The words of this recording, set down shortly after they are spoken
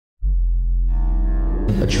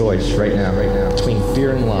a choice right now, between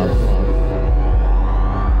fear and love.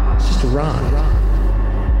 It's just a rock.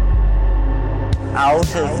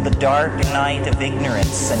 Out of the dark night of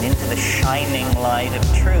ignorance and into the shining light of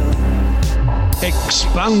truth.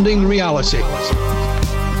 Expanding reality.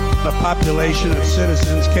 A population of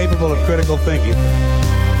citizens capable of critical thinking.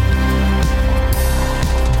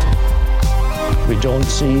 We don't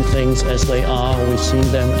see things as they are, we see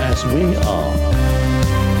them as we are.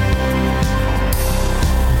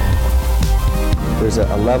 There's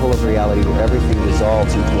a level of reality where everything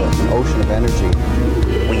dissolves into an ocean of energy.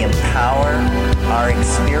 We empower our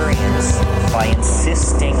experience by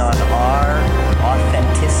insisting on our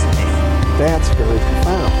authenticity. That's very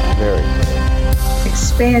profound. Very.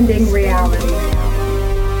 Expanding reality.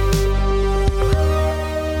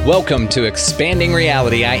 Welcome to Expanding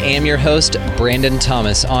Reality. I am your host, Brandon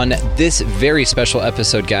Thomas. On this very special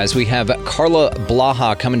episode, guys, we have Carla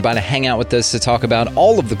Blaha coming by to hang out with us to talk about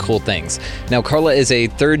all of the cool things. Now, Carla is a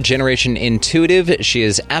third-generation intuitive. She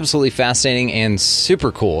is absolutely fascinating and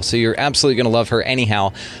super cool, so you're absolutely going to love her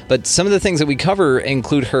anyhow. But some of the things that we cover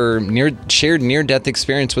include her shared near-death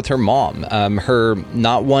experience with her mom, her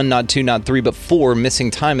not one, not two, not three, but 4 missing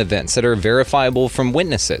time events that are verifiable from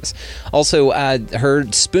witnesses. Also, her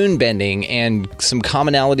spoon bending and some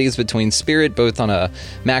commonalities between spirit, both on a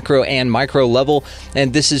macro and micro level.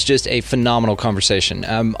 And this is just a phenomenal conversation.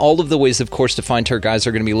 All of the ways, of course, to find her, guys,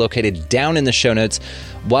 are going to be located down in the show notes.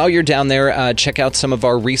 While you're down there, check out some of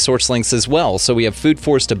our resource links as well. So we have Food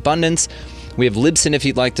Forest Abundance. We have Libsyn if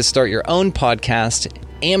you'd like to start your own podcast.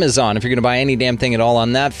 Amazon, if you're going to buy any damn thing at all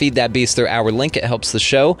on that. Feed That Beast through our link. It helps the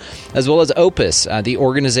show. As well as Opus, the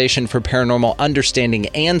Organization for Paranormal Understanding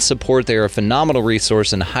and Support. They are a phenomenal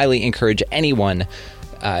resource and highly encourage anyone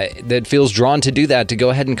that feels drawn to do that to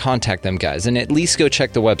go ahead and contact them, guys. And at least go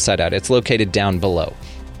check the website out. It's located down below.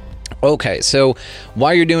 Okay, so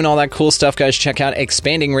while you're doing all that cool stuff, guys, check out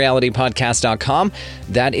expandingrealitypodcast.com.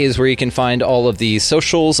 That is where you can find all of the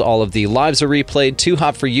socials, all of the lives are replayed, Too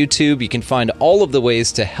Hot for YouTube. You can find all of the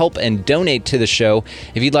ways to help and donate to the show.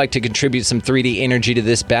 If you'd like to contribute some 3D energy to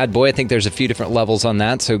this bad boy, I think there's a few different levels on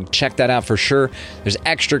that, so check that out for sure. There's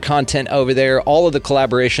extra content over there, all of the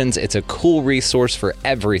collaborations. It's a cool resource for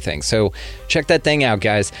everything, so check that thing out,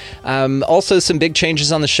 guys. Also, some big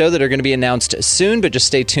changes on the show that are going to be announced soon, but just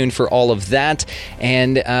stay tuned for all of that.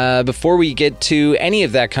 And before we get to any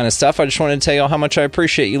of that kind of stuff, I just wanted to tell you all how much I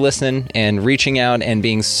appreciate you listening and reaching out and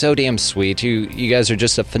being so damn sweet. You guys are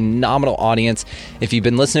just a phenomenal audience. If you've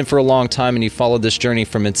been listening for a long time and you followed this journey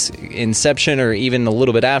from its inception or even a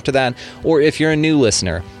little bit after that, or if you're a new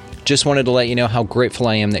listener, just wanted to let you know how grateful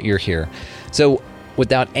I am that you're here. So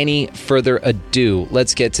without any further ado,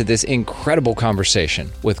 let's get to this incredible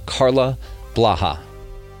conversation with Carla Blaha.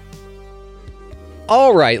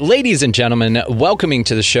 All right, ladies and gentlemen, welcoming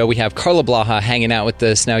to the show, we have Carla Blaha hanging out with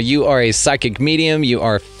us. Now, you are a psychic medium. You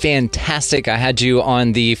are fantastic. I had you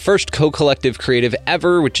on the first co-collective creative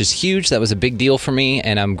ever, which is huge. That was a big deal for me,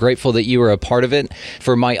 and I'm grateful that you were a part of it.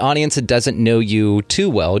 For my audience that doesn't know you too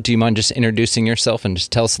well, do you mind just introducing yourself and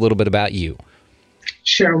just tell us a little bit about you?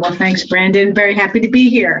 Sure. Well, thanks, Brandon. Very happy to be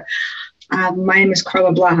here. My name is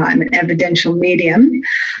Carla Blaha. I'm an evidential medium.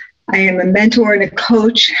 I am a mentor and a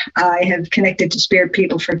coach. I have connected to spirit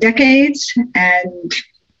people for decades, and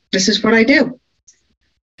this is what I do.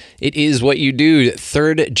 It is what you do,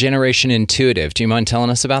 third generation intuitive. Do you mind telling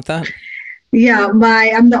us about that? Yeah,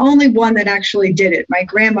 I'm the only one that actually did it. My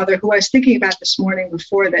grandmother, who I was thinking about this morning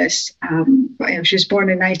before this, she was born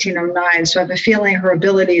in 1909, so I have a feeling her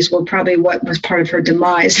abilities were probably what was part of her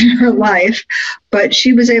demise in her life. But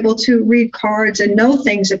she was able to read cards and know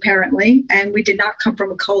things, apparently, and we did not come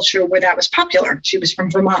from a culture where that was popular. She was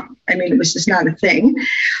from Vermont. I mean, it was just not a thing,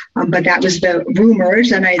 but that was the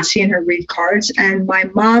rumors, and I had seen her read cards, and my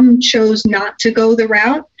mom chose not to go the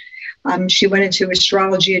route. She went into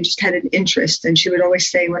astrology and just had an interest. And she would always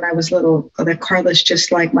say when I was little that Carla's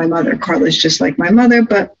just like my mother. Carla's just like my mother.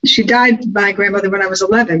 But she died, my grandmother, when I was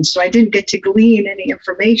 11. So I didn't get to glean any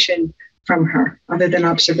information from her other than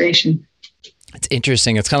observation. It's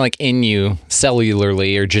interesting. It's kind of like in you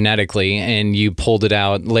cellularly or genetically, and you pulled it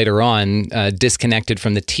out later on, disconnected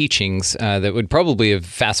from the teachings that would probably have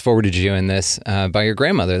fast-forwarded you in this by your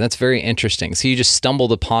grandmother. That's very interesting. So you just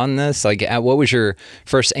stumbled upon this? Like, what was your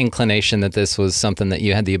first inclination that this was something that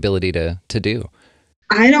you had the ability to do?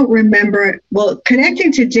 I don't remember,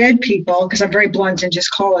 connecting to dead people, because I'm very blunt and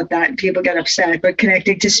just call it that, and people get upset, but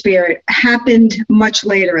connecting to spirit happened much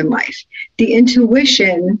later in life. The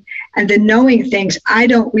intuition and the knowing things, I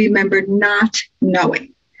don't remember not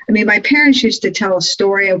knowing. I mean, my parents used to tell a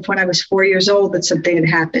story of when I was 4 years old that something had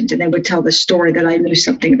happened, and they would tell the story that I knew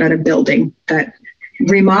something about a building that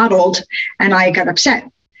remodeled, and I got upset.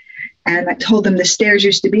 And I told them the stairs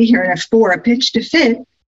used to be here, and for a pitch to fit,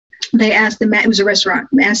 they asked it was a restaurant,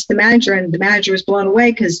 asked the manager, and the manager was blown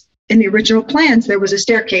away because in the original plans, there was a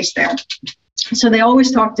staircase there. So they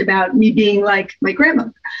always talked about me being like my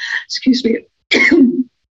grandmother. Excuse me.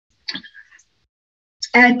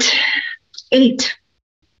 At 8,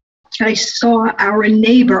 I saw our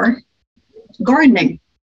neighbor gardening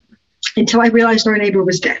until I realized our neighbor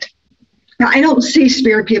was dead. Now, I don't see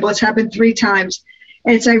spirit people. It's happened 3 times.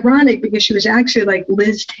 And it's ironic because she was actually like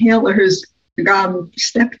Liz Taylor's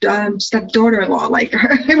stepdaughter-in-law. Like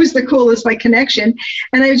her. It was the coolest like connection.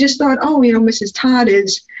 And I just thought, oh, Mrs. Todd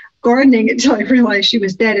is gardening until I realized she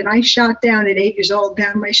was dead. And I shot down at 8 years old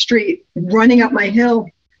down my street, running up my hill,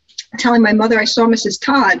 telling my mother I saw Mrs.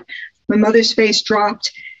 Todd. My mother's face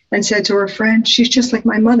dropped and said to her friend, she's just like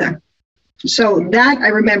my mother. So that I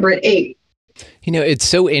remember at 8. It's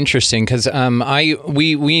so interesting because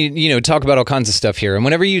we talk about all kinds of stuff here, and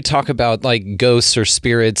whenever you talk about like ghosts or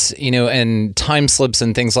spirits, and time slips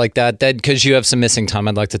and things like that because you have some missing time,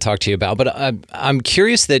 I'd like to talk to you about. But I'm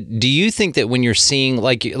curious do you think that when you're seeing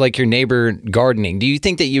like your neighbor gardening, do you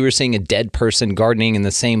think that you were seeing a dead person gardening in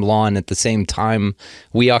the same lawn at the same time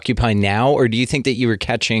we occupy now, or do you think that you were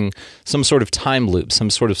catching some sort of time loop, some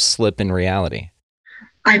sort of slip in reality?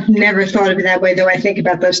 I've never thought of it that way, though I think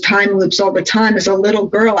about those time loops all the time. As a little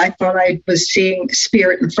girl, I thought I was seeing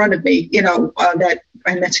spirit in front of me, and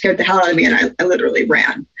that scared the hell out of me, and I literally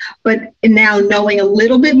ran. But now knowing a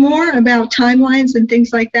little bit more about timelines and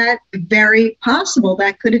things like that, very possible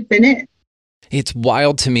that could have been it. It's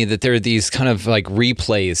wild to me that there are these kind of like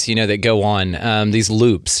replays, that go on, these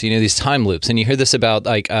loops, these time loops. And you hear this about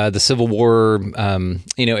like the Civil War,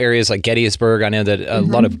 areas like Gettysburg. I know that a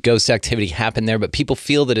lot of ghost activity happened there, but people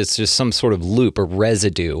feel that it's just some sort of loop or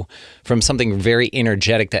residue from something very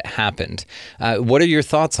energetic that happened. What are your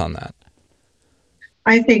thoughts on that?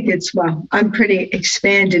 I think I'm pretty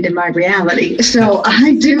expanded in my reality. So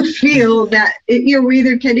I do feel that you're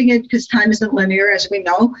either getting it because time isn't linear, as we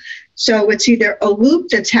know. So it's either a loop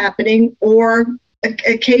that's happening or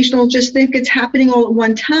occasional, just think it's happening all at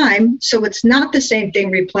one time. So it's not the same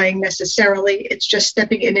thing replaying necessarily. It's just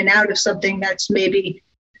stepping in and out of something that's maybe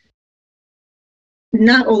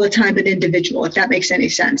not all the time, but individual, if that makes any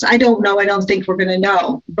sense. I don't know. I don't think we're going to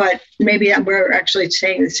know, but maybe we're actually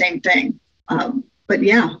saying the same thing. But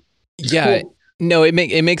yeah. Yeah. Cool. No, it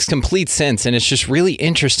makes complete sense. And it's just really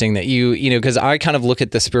interesting that because I kind of look at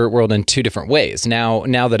the spirit world in 2 different ways. Now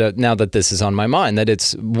that this is on my mind, that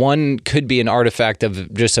it's one could be an artifact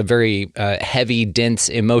of just a very heavy, dense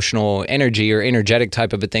emotional energy or energetic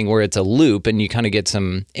type of a thing where it's a loop and you kind of get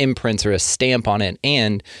some imprints or a stamp on it.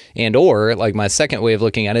 Or like my second way of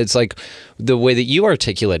looking at it, it's like the way that you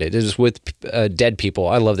articulate it is with dead people.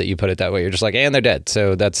 I love that you put it that way. You're just like, and they're dead.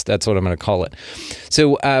 So that's what I'm going to call it.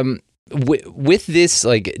 So, with this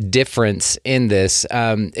like difference in this,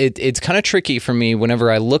 it's kind of tricky for me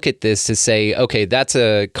whenever I look at this to say, okay, that's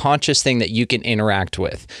a conscious thing that you can interact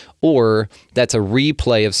with, or that's a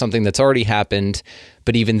replay of something that's already happened,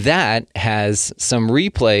 but even that has some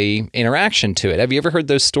replay interaction to it. Have you ever heard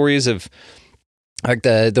those stories of like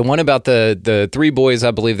the one about the 3 boys,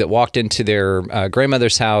 I believe, that walked into their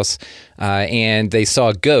grandmother's house and they saw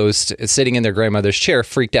a ghost sitting in their grandmother's chair,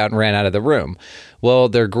 freaked out and ran out of the room. Well,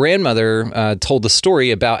 their grandmother told the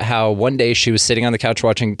story about how one day she was sitting on the couch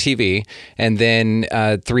watching TV and then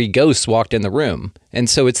 3 ghosts walked in the room. And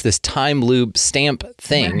so it's this time loop stamp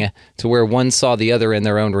thing to where one saw the other in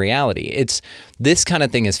their own reality. This kind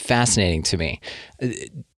of thing is fascinating to me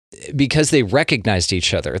because they recognized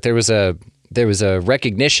each other. There was a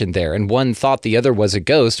recognition there, and one thought the other was a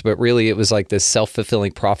ghost, but really it was like this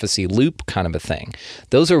self-fulfilling prophecy loop kind of a thing.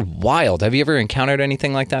 Those are wild. Have you ever encountered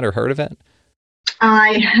anything like that or heard of it?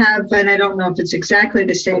 I have, and I don't know if it's exactly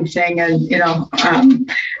the same thing.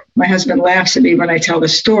 And, my husband laughs at me when I tell the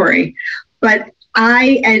story, but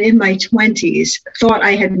I, and in my 20s, thought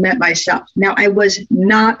I had met myself. Now, I was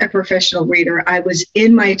not a professional reader. I was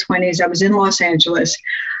in my 20s. I was in Los Angeles.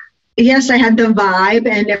 Yes, I had the vibe,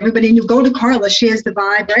 and everybody knew, go to Carla, she has the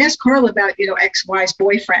vibe. Or ask Carla about, XY's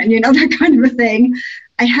boyfriend, that kind of a thing.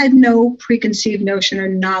 I had no preconceived notion or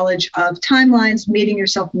knowledge of timelines, meeting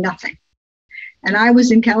yourself, nothing. And I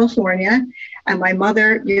was in California, and my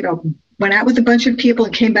mother, went out with a bunch of people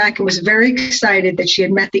and came back and was very excited that she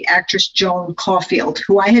had met the actress Joan Caulfield,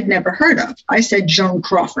 who I had never heard of. I said Joan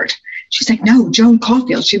Crawford. She's like, no, Joan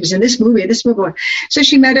Caulfield. She was in this movie. So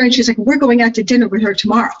she met her and she's like, we're going out to dinner with her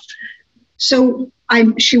tomorrow. So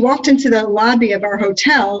she walked into the lobby of our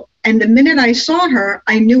hotel, and the minute I saw her,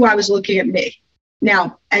 I knew I was looking at me.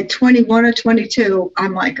 Now, at 21 or 22,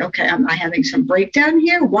 I'm like, okay, am I having some breakdown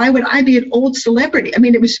here? Why would I be an old celebrity? I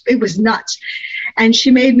mean, it was nuts. And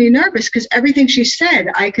she made me nervous because everything she said,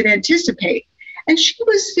 I could anticipate. And she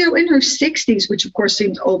was, in her 60s, which of course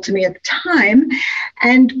seemed old to me at the time.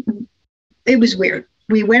 And it was weird.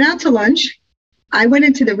 We went out to lunch. I went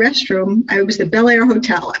into the restroom. It was the Bel Air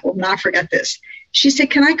Hotel. I will not forget this. She said,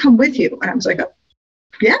 can I come with you? And I was like, oh,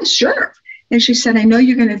 yeah, sure. And she said, I know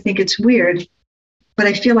you're going to think it's weird, but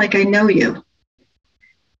I feel like I know you.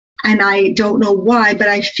 And I don't know why, but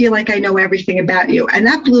I feel like I know everything about you. And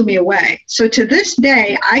that blew me away. So to this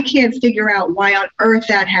day, I can't figure out why on earth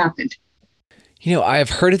that happened. I've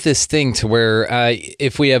heard of this thing to where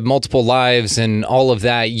if we have multiple lives and all of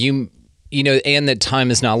that, and that time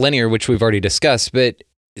is not linear, which we've already discussed, but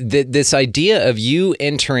this idea of you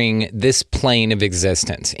entering this plane of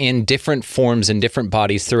existence in different forms and different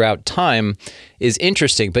bodies throughout time is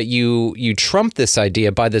interesting, but you trump this idea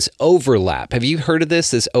by this overlap. Have you heard of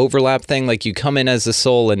this overlap thing? Like you come in as a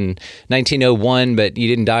soul in 1901, but you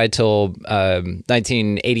didn't die till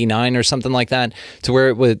 1989 or something like that, to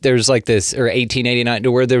where there's like this, or 1889,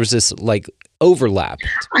 to where there was this like overlap.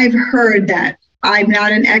 I've heard that. I'm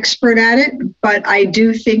not an expert at it, but I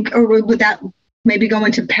do think, or would that maybe go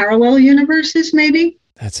into parallel universes, maybe?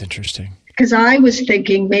 That's interesting. Because I was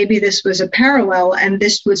thinking maybe this was a parallel and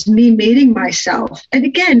this was me meeting myself. And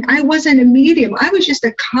again, I wasn't a medium. I was just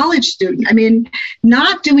a college student. I mean,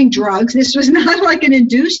 not doing drugs. This was not like an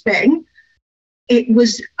induced thing. It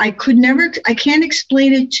was, I can't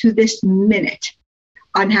explain it to this minute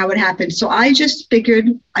on how it happened. So I just figured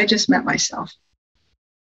I just met myself.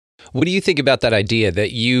 What do you think about that idea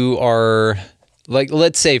that you are... Like,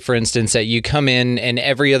 let's say, for instance, that you come in and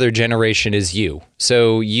every other generation is you.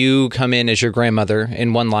 So you come in as your grandmother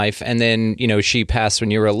in one life, and then, she passed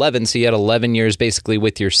when you were 11. So you had 11 years basically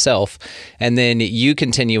with yourself. And then you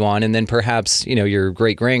continue on. And then perhaps, your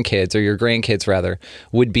great grandkids, or your grandkids rather,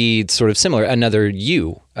 would be sort of similar, another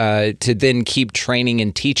you. To then keep training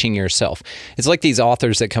and teaching yourself. It's like these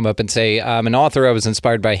authors that come up and say, I'm an author, I was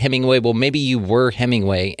inspired by Hemingway. Well, maybe you were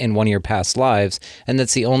Hemingway in one of your past lives, and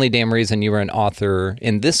that's the only damn reason you were an author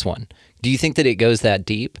in this one. Do you think that it goes that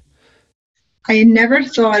deep? I never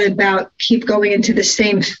thought about keep going into the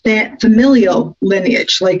same familial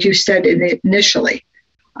lineage, like you said initially.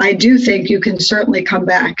 I do think you can certainly come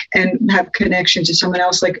back and have connection to someone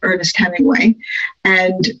else like Ernest Hemingway,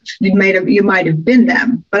 and you might have been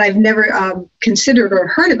them. But I've never considered or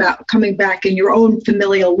heard about coming back in your own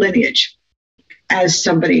familial lineage as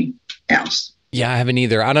somebody else. Yeah, I haven't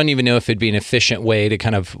either. I don't even know if it'd be an efficient way to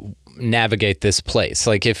kind of navigate this place.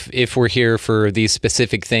 Like if we're here for these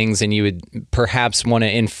specific things, and you would perhaps want to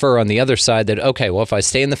infer on the other side that, okay, well, if I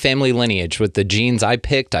stay in the family lineage with the genes I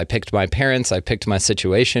picked my parents, I picked my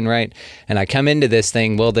situation, right? And I come into this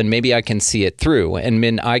thing, well, then maybe I can see it through, and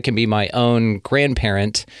then I can be my own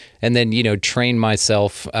grandparent, and then, train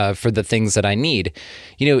myself for the things that I need.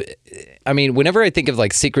 I mean, whenever I think of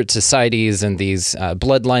like secret societies and these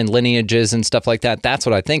bloodline lineages and stuff like that, that's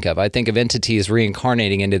what I think of. I think of entities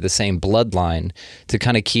reincarnating into the same bloodline to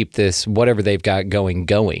kind of keep this, whatever they've got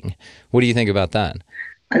going. What do you think about that?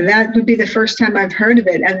 That would be the first time I've heard of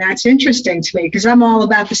it. And that's interesting to me because I'm all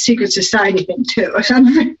about the secret society thing too.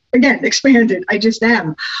 I'm, again, expanded. I just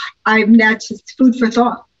am. That's food for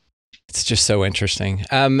thought. It's just so interesting.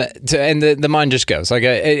 And the mind just goes. Like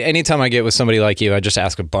anytime I get with somebody like you, I just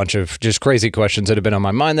ask a bunch of just crazy questions that have been on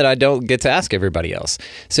my mind that I don't get to ask everybody else.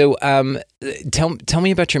 So tell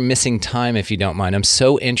me about your missing time, if you don't mind. I'm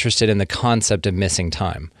so interested in the concept of missing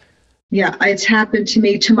time. Yeah, it's happened to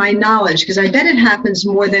me, to my knowledge, because I bet it happens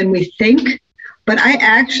more than we think. But I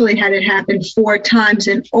actually had it happen 4 times,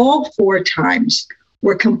 and all 4 times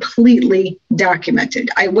were completely documented.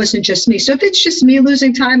 It wasn't just me. So if it's just me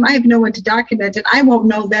losing time, I have no one to document it. I won't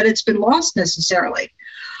know that it's been lost necessarily.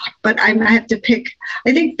 But I have to pick.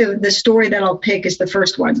 I think the story that I'll pick is the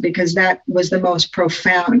first one because that was the most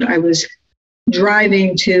profound. I was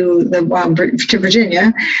driving to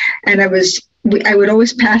Virginia, and I would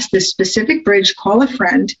always pass this specific bridge, call a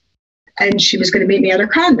friend, and she was going to meet me at her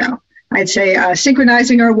condo. I'd say,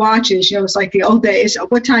 synchronizing our watches, it's like the old days.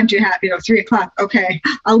 What time do you have? 3:00. Okay,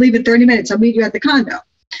 I'll leave in 30 minutes. I'll meet you at the condo.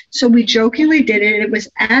 So we jokingly did it. It was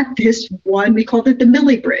at this one, we called it the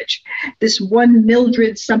Millie Bridge, this one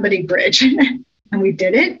Mildred somebody bridge. And we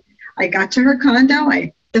did it. I got to her condo.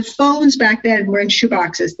 The phones back then were in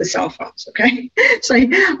shoeboxes, the cell phones, okay? So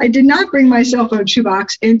I did not bring my cell phone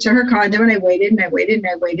shoebox into her condo, and I waited and I waited and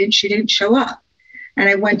I waited. She didn't show up. And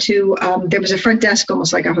I went to, there was a front desk,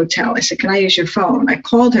 almost like a hotel. I said, can I use your phone? I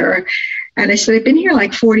called her and I said, I've been here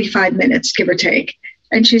like 45 minutes, give or take.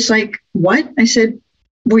 And she's like, what? I said,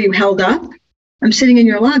 were you held up? I'm sitting in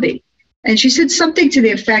your lobby. And she said something to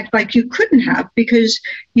the effect like, you couldn't have, because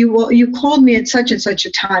you called me at such and such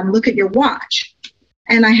a time. Look at your watch.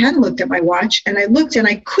 And I hadn't looked at my watch, and I looked, and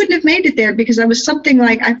I couldn't have made it there because I was something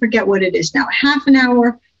like, I forget what it is now, half an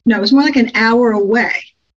hour. No, it was more like an hour away.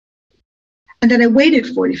 And then I waited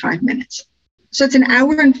 45 minutes. So it's an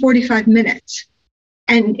hour and 45 minutes.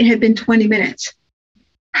 And it had been 20 minutes.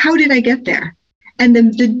 How did I get there? And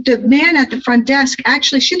the man at the front desk,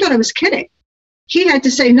 actually, she thought I was kidding. He had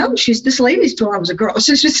to say, no, this lady's thought I was a girl.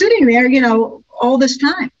 So she's sitting there, all this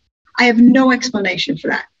time. I have no explanation for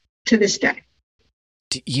that to this day.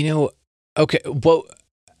 Okay, well,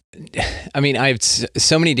 I mean, I have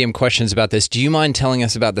so many damn questions about this. Do you mind telling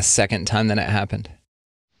us about the second time that it happened?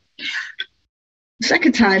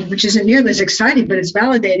 Second time, which isn't nearly as exciting, but it's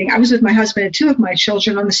validating. I was with my husband and two of my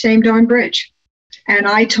children on the same darn bridge. And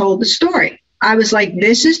I told the story. I was like,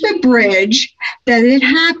 this is the bridge that it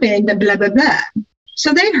happened, blah, blah, blah.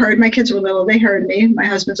 So they heard, my kids were little, they heard me. My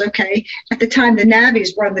husband's okay. At the time, the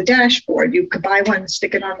navies were on the dashboard. You could buy one and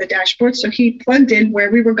stick it on the dashboard. So he plugged in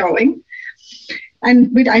where we were going.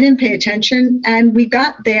 And I didn't pay attention. And we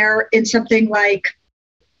got there in something like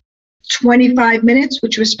 25 minutes,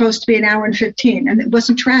 which was supposed to be an hour and 15. And it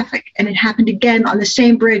wasn't traffic. And it happened again on the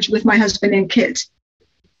same bridge with my husband and kids.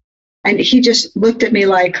 And he just looked at me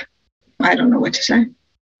like, I don't know what to say.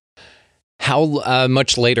 How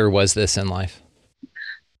much later was this in life?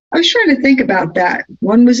 I was trying to think about that.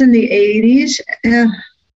 One was in the 80s.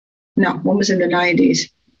 No, one was in the 90s.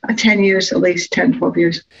 10 years, at least 10, 12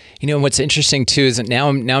 years. What's interesting too is that now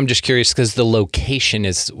I'm just curious because the location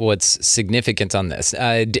is what's significant on this.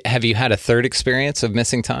 Have you had a third experience of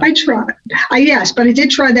missing time? I tried. Yes, but I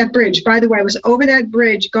did try that bridge. By the way, I was over that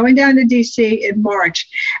bridge going down to DC in March.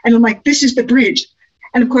 And I'm like, this is the bridge.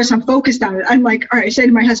 And of course, I'm focused on it. I'm like, all right, I say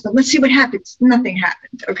to my husband, let's see what happens. Nothing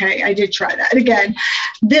happened. Okay, I did try that. And again,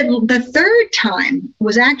 the third time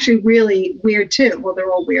was actually really weird too. Well,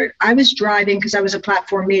 they're all weird. I was driving because I was a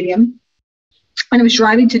platform medium. And I was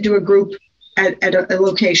driving to do a group at a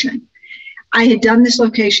location. I had done this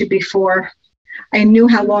location before. I knew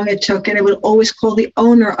how long it took. And I would always call the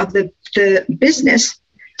owner of the business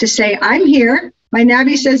to say, I'm here. My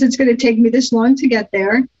Navi says it's going to take me this long to get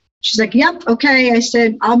there. She's like, yep, okay. I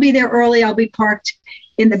said, I'll be there early. I'll be parked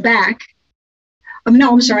in the back.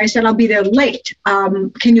 No, I'm sorry. I said, I'll be there late.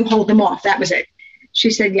 Can you hold them off? That was it.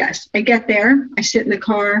 She said, yes. I get there. I sit in the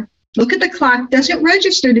car. Look at the clock. Doesn't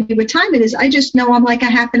register to me what time it is. I just know I'm like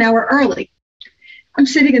a half an hour early. I'm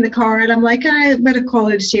sitting in the car and I'm like, I better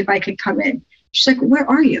call her to see if I could come in. She's like, where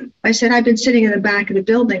are you? I said, I've been sitting in the back of the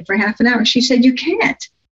building for half an hour. She said, you can't.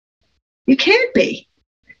 You can't be.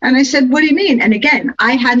 And I said, what do you mean? And again,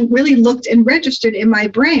 I hadn't really looked and registered in my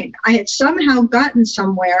brain. I had somehow gotten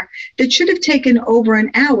somewhere that should have taken over an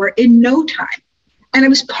hour in no time. And I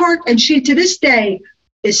was parked, and she, to this day,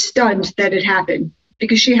 is stunned that it happened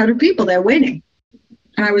because she had her people there waiting.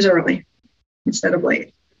 And I was early instead of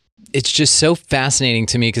late. It's just so fascinating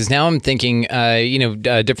to me because now I'm thinking,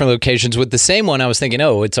 different locations with the same one. I was thinking,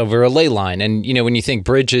 oh, it's over a ley line. And, when you think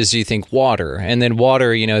bridges, you think water. And then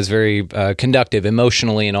water, is very conductive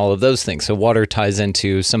emotionally and all of those things. So water ties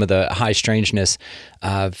into some of the high strangeness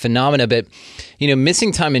phenomena. But,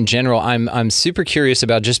 missing time in general, I'm super curious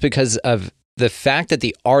about just because of the fact that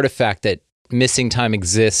the artifact that missing time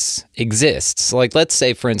exists. Like, let's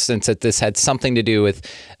say, for instance, that this had something to do with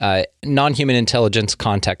non-human intelligence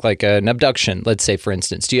contact, like an abduction, let's say, for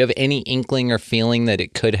instance. Do you have any inkling or feeling that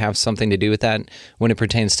it could have something to do with that when it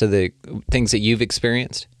pertains to the things that you've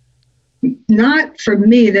experienced? Not for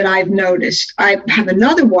me that I've noticed. I have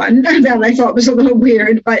another one that I thought was a little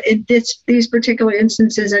weird, but these particular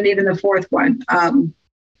instances, and even the fourth one,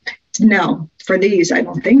 no, for these, I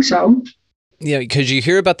don't think so. Yeah, because you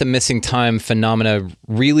hear about the missing time phenomena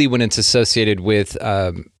really when it's associated with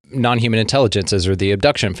non-human intelligences or the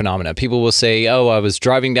abduction phenomena. People will say, oh, I was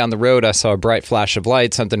driving down the road, I saw a bright flash of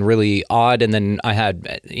light, something really odd, and then I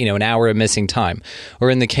had, an hour of missing time. Or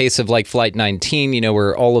in the case of like Flight 19,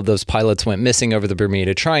 where all of those pilots went missing over the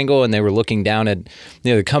Bermuda Triangle and they were looking down at,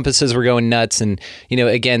 the compasses were going nuts. And,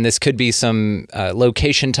 again, this could be some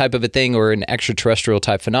location type of a thing or an extraterrestrial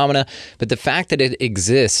type phenomena. But the fact that it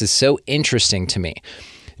exists is so interesting to me.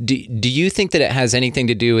 Do you think that it has anything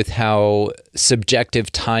to do with how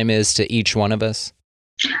subjective time is to each one of us?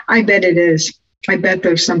 I bet it is. I bet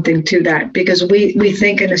there's something to that because we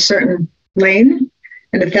think in a certain lane.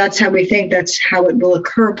 And if that's how we think, that's how it will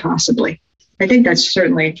occur possibly. I think that's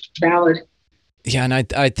certainly valid. Yeah, and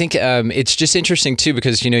I think it's just interesting too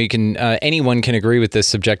because you can anyone can agree with this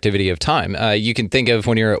subjectivity of time. You can think of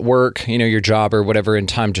when you're at work, your job or whatever, and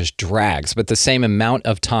time just drags, but the same amount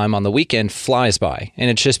of time on the weekend flies by, and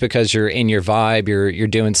it's just because you're in your vibe, you're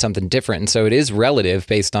doing something different, and so it is relative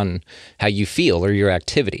based on how you feel or your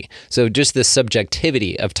activity. So just the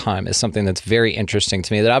subjectivity of time is something that's very interesting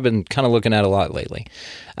to me that I've been kind of looking at a lot lately.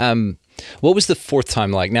 What was the fourth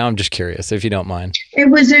time like? Now I'm just curious, if you don't mind.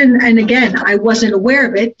 It was and again, I wasn't aware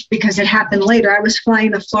of it because it happened later. I was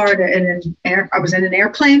flying to Florida I was in an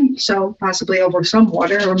airplane, so possibly over some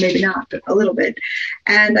water, or maybe not, but a little bit.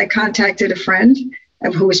 And I contacted a friend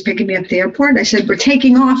who was picking me up at the airport. I said, we're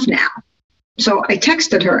taking off now. So I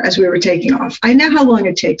texted her as we were taking off. I know how long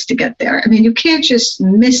it takes to get there. I mean, you can't just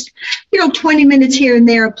miss, 20 minutes here and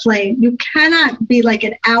there a plane. You cannot be like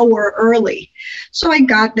an hour early. So I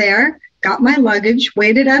got there, got my luggage,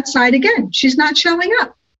 waited outside again. She's not showing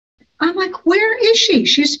up. I'm like, where is she?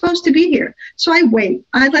 She's supposed to be here. So I wait.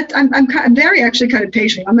 I'm very actually kind of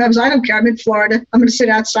patient. I don't care. I'm in Florida. I'm going to sit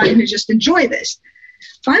outside and just enjoy this.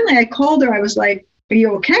 Finally, I called her. I was like, are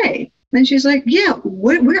you okay? And she's like, yeah,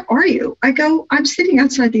 where are you? I go, I'm sitting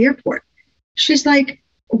outside the airport. She's like,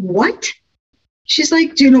 what? She's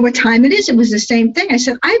like, do you know what time it is? It was the same thing. I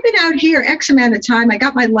said, I've been out here X amount of time. I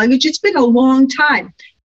got my luggage. It's been a long time.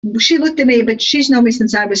 She looked at me, but she's known me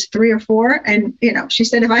since I was 3 or 4. And, she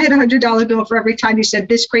said, if I had $100 bill for every time you said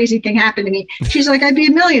this crazy thing happened to me, she's like, I'd be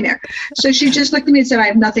a millionaire. So she just looked at me and said, I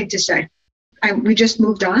have nothing to say. We just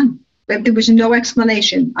moved on. There was no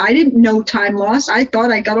explanation. I didn't know time loss. I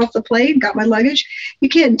thought I got off the plane, got my luggage. You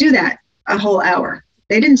can't do that a whole hour.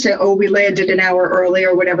 They didn't say, oh, we landed an hour early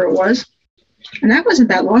or whatever it was. And that wasn't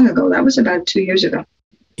that long ago. That was about 2 years ago.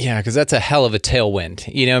 Yeah, because that's a hell of a tailwind.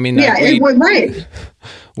 Right.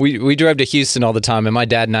 We drive to Houston all the time, and my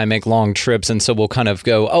dad and I make long trips, and so we'll kind of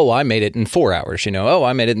go, oh, I made it in 4 hours, oh,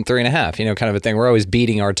 I made it in 3.5, kind of a thing. We're always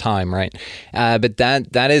beating our time, right? But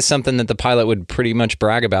that is something that the pilot would pretty much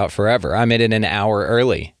brag about forever. I made it an hour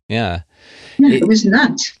early. Yeah. It was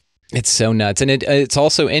nuts. It's so nuts. And it's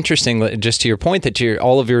also interesting, just to your point, that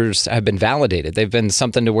all of yours have been validated. They've been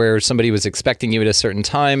something to where somebody was expecting you at a certain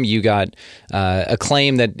time. You got a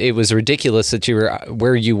claim that it was ridiculous that you were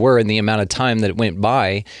where you were in the amount of time that went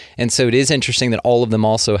by. And so it is interesting that all of them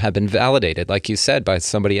also have been validated, like you said, by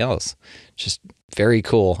somebody else. Just very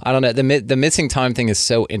cool. I don't know. The missing time thing is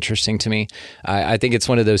so interesting to me. I think it's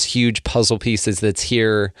one of those huge puzzle pieces that's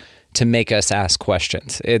here to make us ask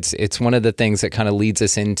questions. It's one of the things that kind of leads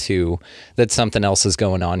us into that something else is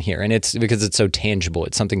going on here. And it's because it's so tangible.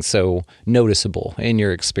 It's something so noticeable in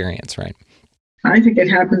your experience, right? I think it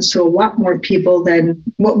happens to a lot more people than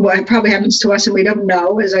what probably happens to us, and we don't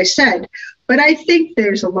know, as I said. But I think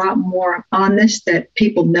there's a lot more on this that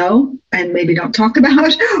people know and maybe don't talk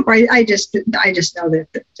about. Or I just know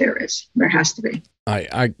that there has to be.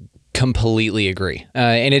 I completely agree.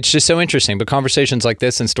 And it's just so interesting. But conversations like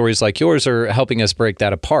this and stories like yours are helping us break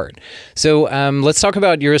that apart. So let's talk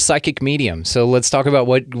about, you're a psychic medium. So let's talk about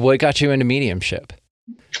what got you into mediumship.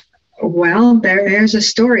 Well, there's a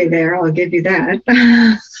story there. I'll give you that.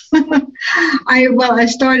 I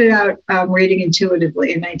started out reading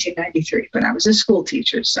intuitively in 1993, but I was a school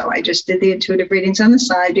teacher. So I just did the intuitive readings on the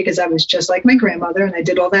side because I was just like my grandmother, and I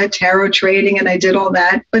did all that tarot trading and I did all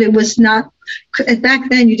that. But it was not, back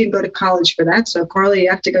then you didn't go to college for that. So Carla, you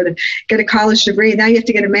have to go to get a college degree. Now you have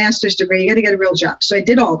to get a master's degree. You got to get a real job. So I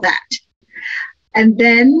did all that. And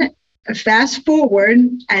then fast forward,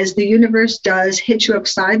 as the universe does, hit you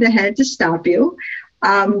upside the head to stop you.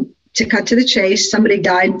 To cut to the chase, somebody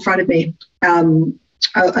died in front of me.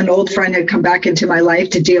 An old friend had come back into my life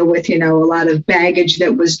to deal with, a lot of baggage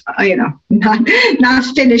that was, not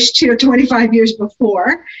finished, 25 years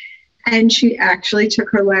before. And she actually took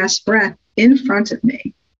her last breath in front of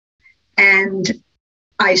me. And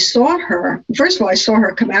I saw her, first of all, I saw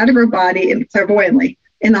her come out of her body clairvoyantly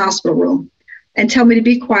in the hospital room and tell me to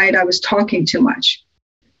be quiet. I was talking too much.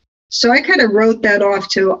 So I kind of wrote that off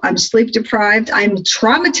to, I'm sleep deprived. I'm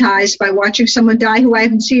traumatized by watching someone die who I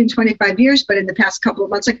haven't seen in 25 years, but in the past couple of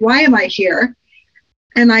months, like, why am I here?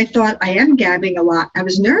 And I thought, I am gabbing a lot. I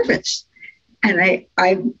was nervous. And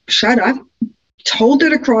I shut up, told her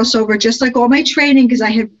to cross over, just like all my training, because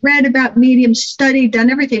I had read about mediums, studied, done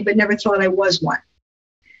everything, but never thought I was one.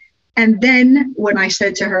 And then when I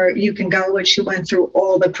said to her, you can go, and she went through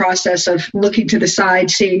all the process of looking to the side,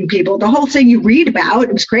 seeing people, the whole thing you read about,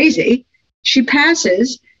 it was crazy. She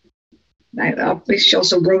passes. She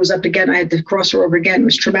also rose up again. I had to cross her over again. It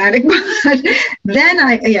was traumatic. But then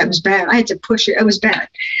it was bad. I had to push it. It was bad.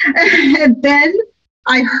 And then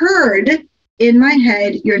I heard in my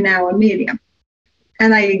head, you're now a medium.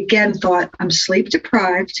 And I again thought, I'm sleep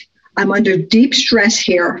deprived. I'm under deep stress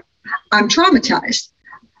here. I'm traumatized.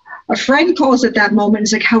 A friend calls at that moment and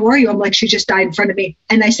is like, how are you? I'm like, she just died in front of me.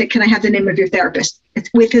 And I said, can I have the name of your therapist? It's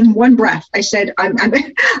within one breath. I said,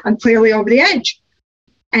 I'm clearly over the edge.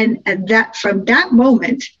 And that from that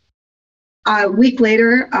moment, a week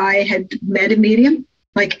later, I had met a medium,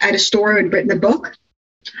 like at a store and written a book.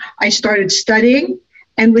 I started studying.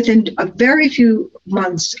 And within a very few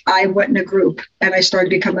months, I went in a group and I started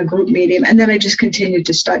to become a group medium. And then I just continued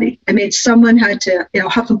to study. I mean, someone had to,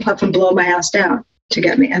 huff and puff and blow my house down to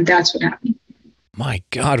get me. And that's what happened. My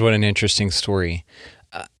God, what an interesting story.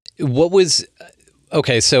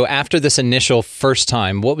 Okay, so after this initial first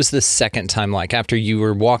time, what was the second time like after you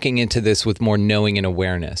were walking into this with more knowing and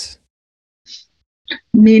awareness?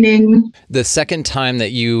 Meaning? The second time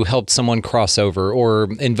that you helped someone cross over or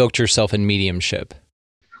invoked yourself in mediumship.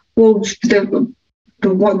 Well,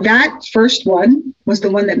 that first one was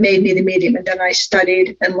the one that made me the medium. And then I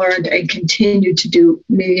studied and learned and continued to do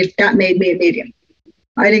medium. That made me a medium.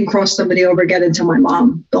 I didn't cross somebody over again until my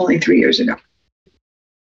mom, only 3 years ago.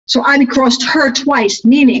 So I crossed her twice,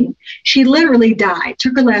 meaning she literally died,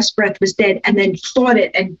 took her last breath, was dead, and then fought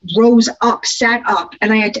it and rose up, sat up,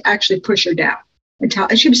 and I had to actually push her down.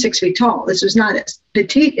 And she was 6 feet tall. This was not a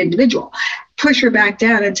petite individual. Push her back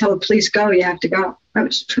down and tell her, please go, you have to go. That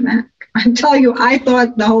was traumatic. I'm telling you, I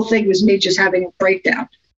thought the whole thing was me just having a breakdown.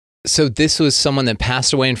 So this was someone that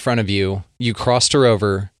passed away in front of you. You crossed her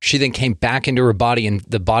over. She then came back into her body and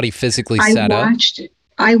the body physically sat up.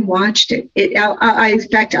 I watched it.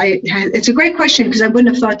 It's a great question because I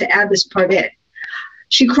wouldn't have thought to add this part in.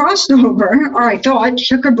 She crossed over, or I thought,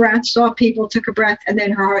 took her breath, saw people, took her breath, and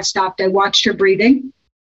then her heart stopped. I watched her breathing.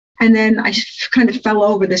 And then I kind of fell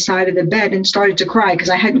over the side of the bed and started to cry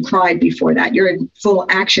because I hadn't cried before that. You're in full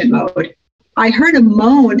action mode. I heard a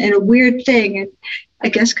moan and a weird thing. And I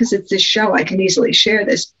guess because it's this show, I can easily share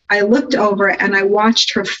this. I looked over and I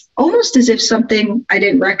watched her almost as if something I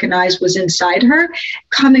didn't recognize was inside her,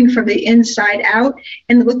 coming from the inside out.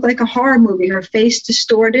 And it looked like a horror movie. Her face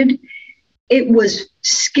distorted. It was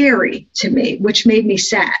scary to me, which made me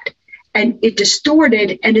sad. And it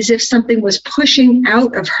distorted and as if something was pushing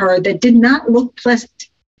out of her that did not look pleasant.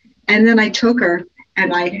 And then I took her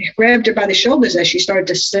and I grabbed her by the shoulders as she started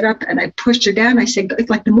to sit up and I pushed her down. I said,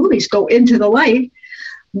 like the movies, go into the light,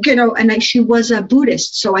 and she was a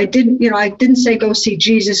Buddhist. So I didn't say, go see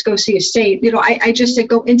Jesus, go see a saint. I just said,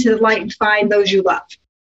 go into the light and find those you love.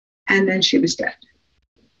 And then she was dead.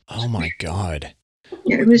 Oh my God.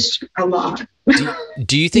 Yeah, it was a lot.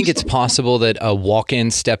 Do you think it's possible that a walk-in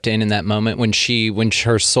stepped in that moment when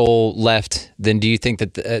her soul left? Then do you think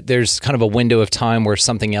that there's kind of a window of time where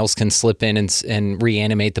something else can slip in and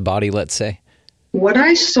reanimate the body, let's say? What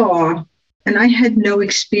I saw, and I had no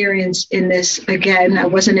experience in this. Again, I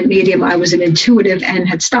wasn't a medium. I was an intuitive and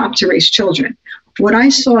had stopped to raise children. What I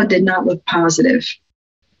saw did not look positive.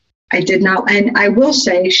 I did not. And I will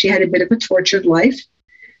say she had a bit of a tortured life.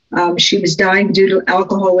 She was dying due to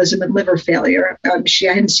alcoholism and liver failure. I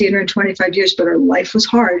hadn't seen her in 25 years, but her life was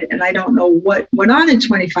hard. And I don't know what went on in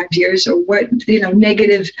 25 years or what,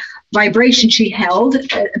 negative vibration she held.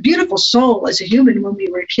 A beautiful soul as a human when we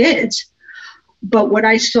were kids. But what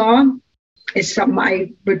I saw is something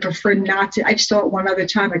I would prefer not to. I saw it one other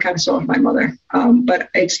time. I kind of saw it with my mother. But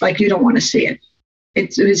it's like, you don't want to see it.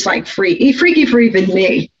 It's like freaky for even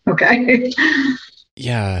me. Okay.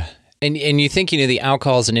 Yeah. And you think, the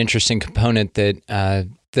alcohol is an interesting component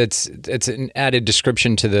that's an added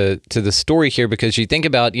description to the story here, because you think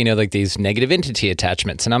about, like these negative entity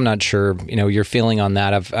attachments, and I'm not sure, your feeling on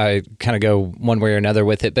that. I kind of go one way or another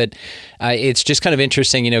with it, but it's just kind of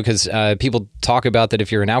interesting, because people talk about that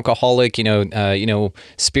if you're an alcoholic,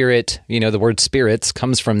 spirit, the word spirits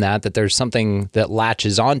comes from that there's something that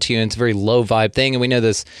latches onto you, and it's a very low vibe thing. And we know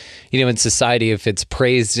this, in society, if it's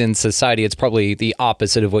praised in society, it's probably the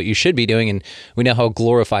opposite of what you should be doing. And we know how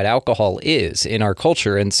glorified alcohol is in our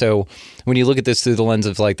culture. And so when you look at this through the lens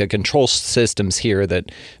of like the control systems here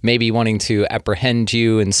that may be wanting to apprehend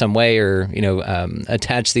you in some way, or,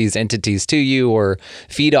 attach these entities to you or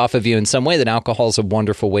feed off of you in some way, then alcohol is a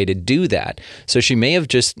wonderful way to do that. So she may have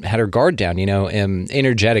just had her guard down,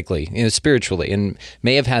 energetically, spiritually, and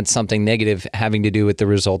may have had something negative having to do with the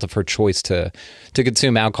result of her choice to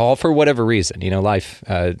consume alcohol for whatever reason. Life,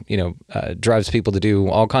 drives people to do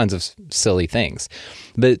all kinds of silly things.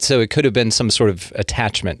 But so it could have been some sort of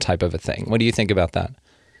attachment type of a thing. What do you think about that?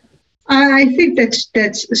 I think that's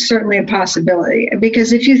certainly a possibility,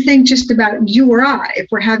 because if you think just about you or I, if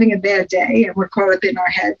we're having a bad day and we're caught up in our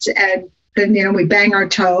heads, and then we bang our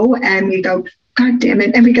toe and we go, God damn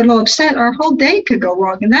it. And we get all upset. Our whole day could go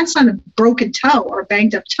wrong. And that's on a broken toe or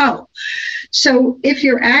banged up toe. So if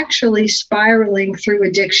you're actually spiraling through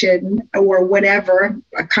addiction or whatever,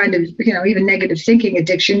 a kind of, even negative thinking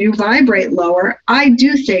addiction, you vibrate lower. I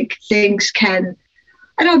do think things can,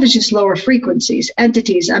 I don't know if it's just lower frequencies,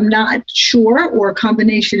 entities, I'm not sure, or a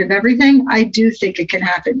combination of everything. I do think it can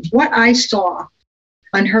happen. What I saw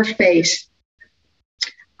on her face,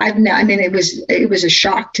 it was a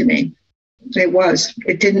shock to me.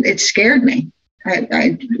 It scared me.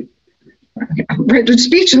 I'm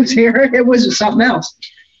speechless here. It was something else.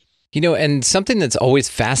 And something that's always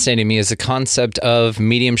fascinated me is the concept of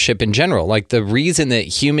mediumship in general. Like the reason that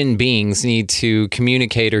human beings need to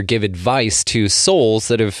communicate or give advice to souls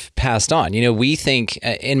that have passed on. We think,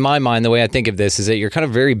 in my mind, the way I think of this is that you're kind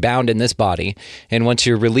of very bound in this body. And once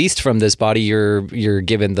you're released from this body, you're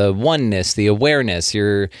given the oneness, the awareness.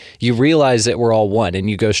 You realize that we're all one, and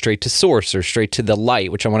you go straight to source or straight to the light,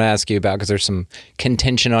 which I want to ask you about because there's some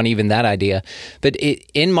contention on even that idea. But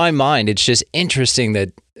in my mind, it's just interesting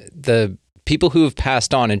that the people who have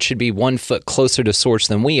passed on and should be 1 foot closer to source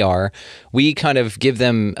than we are, we kind of give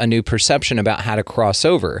them a new perception about how to cross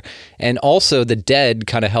over. And also the dead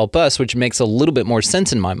kind of help us, which makes a little bit more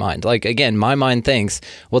sense in my mind. Like, again, my mind thinks,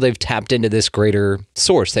 well, they've tapped into this greater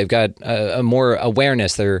source. They've got a more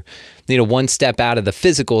awareness. They're, 1 step out of the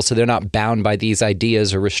physical, so they're not bound by these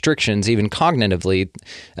ideas or restrictions, even cognitively,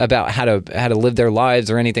 about how to live their lives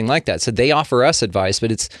or anything like that. So they offer us advice,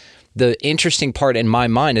 but it's the interesting part in my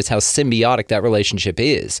mind is how symbiotic that relationship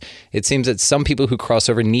is. It seems that some people who cross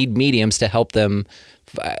over need mediums to help them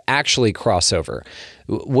actually cross over.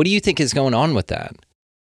 What do you think is going on with that?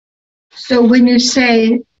 So when you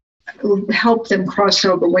say help them cross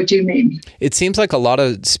over, what do you mean? It seems like a lot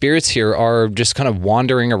of spirits here are just kind of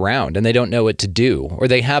wandering around and they don't know what to do, or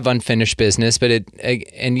they have unfinished business, but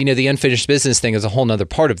the unfinished business thing is a whole nother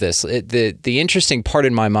part of this. The interesting part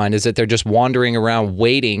in my mind is that they're just wandering around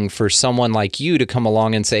waiting for someone like you to come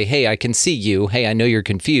along and say, hey, I can see you. Hey, I know you're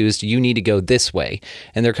confused. You need to go this way.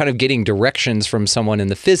 And they're kind of getting directions from someone in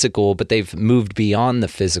the physical, but they've moved beyond the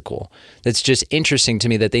physical. That's just interesting to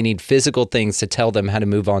me that they need physical things to tell them how to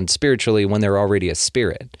move on spiritually when they're already a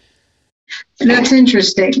spirit. That's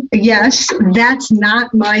interesting. Yes, that's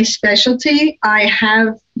not my specialty.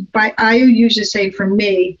 I usually say for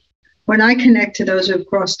me, when I connect to those who've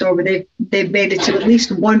crossed over, they've made it to at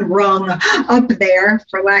least one rung up there,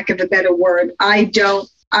 for lack of a better word.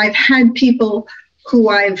 I've had people who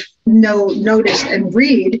I've noticed and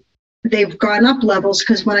read, they've gone up levels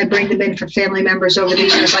because when I bring them in for family members over the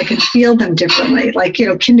years, I can feel them differently, like,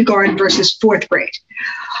 kindergarten versus 4th grade.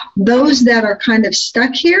 Those that are kind of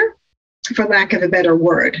stuck here, for lack of a better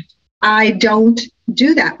word, I don't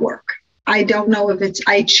do that work. I don't know if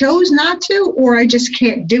I chose not to, or I just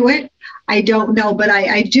can't do it. I don't know, but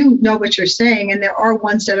I do know what you're saying. And there are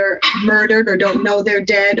ones that are murdered or don't know they're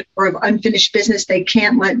dead or have unfinished business they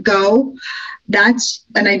can't let go.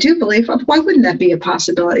 And I do believe, why wouldn't that be a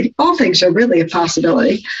possibility? All things are really a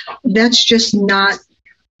possibility. That's just not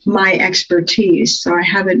my expertise. So I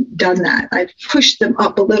haven't done that. I've pushed them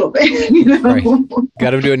up a little bit, Right.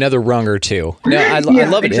 Got to do another rung or two. No, I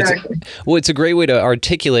love it. Exactly. It's a great way to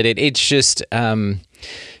articulate it. It's just,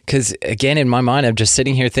 because again, in my mind, I'm just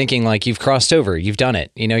sitting here thinking like you've crossed over, you've done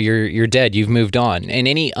it. You're dead, you've moved on. And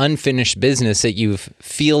any unfinished business that you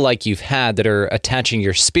feel like you've had that are attaching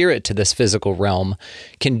your spirit to this physical realm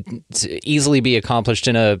can easily be accomplished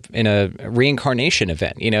in a reincarnation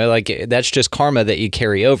event. Like that's just karma that you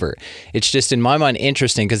carry over. It's just in my mind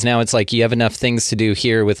interesting because now it's like you have enough things to do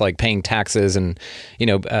here with like paying taxes and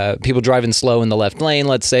people driving slow in the left lane.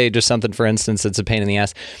 Let's say just something, for instance, that's a pain in the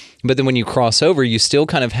ass. But then when you cross over, you still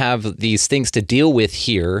kind of have these things to deal with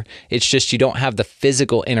here. It's just you don't have the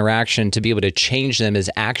physical interaction to be able to change them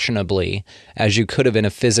as actionably as you could have in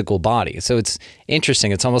a physical body. So it's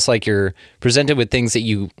interesting. It's almost like you're presented with things that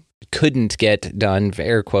you couldn't get done,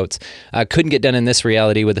 air quotes, couldn't get done in this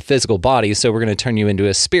reality with a physical body. So we're going to turn you into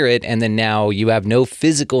a spirit. And then now you have no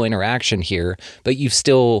physical interaction here, but you're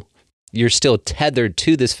still tethered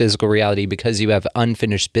to this physical reality because you have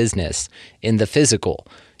unfinished business in the physical.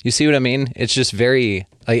 You see what I mean? It's just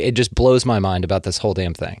it just blows my mind about this whole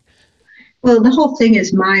damn thing. Well, the whole thing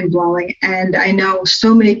is mind-blowing. And I know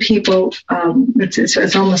so many people,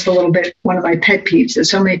 it's almost a little bit one of my pet peeves, that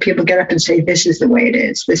so many people get up and say, this is the way it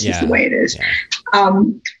is. This is the way it is. Yeah.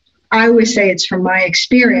 I always say it's from my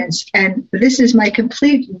experience. And this is my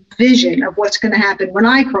complete vision of what's going to happen when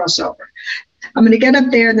I cross over. I'm going to get up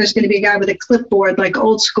there and there's going to be a guy with a clipboard, like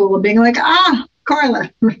old school, and being like, Carla,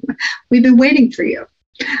 we've been waiting for you.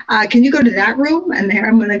 Can you go to that room? And there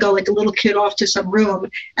I'm going to go like a little kid off to some room,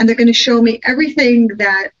 and they're going to show me everything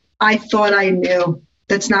that I thought I knew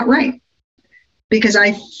that's not right. Because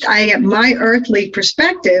I get my earthly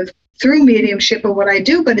perspective through mediumship of what I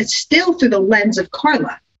do, but it's still through the lens of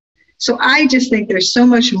Carla. So I just think there's so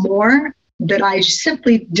much more that I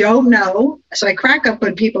simply don't know. So I crack up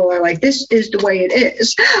when people are like, this is the way it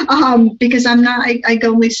is. Because I'm not, I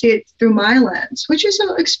only see it through my lens, which is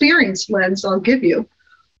an experience lens I'll give you.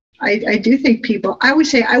 I do think people, I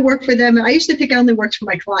always say I work for them. And I used to think I only worked for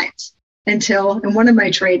my clients until in one of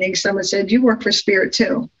my trainings, someone said, you work for spirit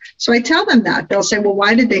too. So I tell them that. They'll say, well,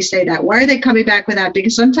 why did they say that? Why are they coming back with that?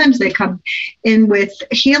 Because sometimes they come in with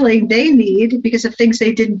healing they need because of things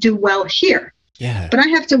they didn't do well here. Yeah. But I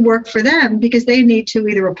have to work for them because they need to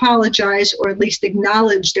either apologize or at least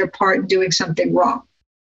acknowledge their part in doing something wrong.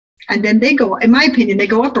 And then they go, in my opinion, they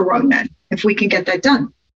go up a rung then, if we can get that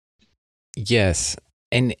done. Yes.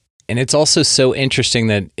 And it's also so interesting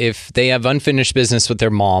that if they have unfinished business with their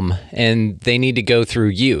mom and they need to go through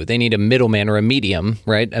you, they need a middleman or a medium,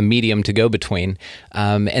 right? A medium to go between,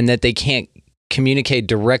 and that they can't communicate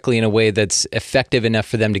directly in a way that's effective enough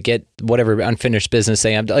for them to get whatever unfinished business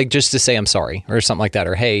they have, like just to say, I'm sorry or something like that,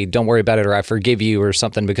 or, hey, don't worry about it, or I forgive you or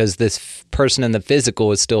something, because this person in the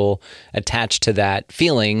physical is still attached to that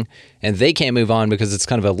feeling and they can't move on because it's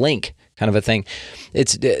kind of a link kind of a thing.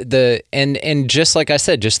 It's and just like I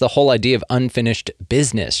said, just the whole idea of unfinished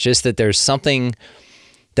business, just that there's something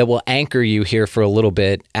that will anchor you here for a little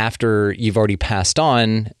bit after you've already passed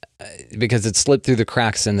on, because it slipped through the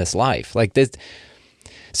cracks in this life. Like this.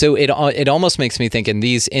 So it almost makes me think in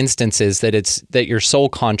these instances that it's that your soul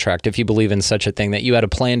contract, if you believe in such a thing, that you had a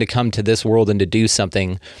plan to come to this world and to do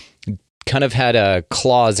something, kind of had a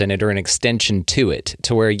clause in it or an extension to it,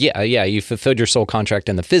 to where, you fulfilled your soul contract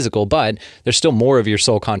in the physical, but there's still more of your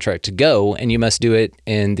soul contract to go, and you must do it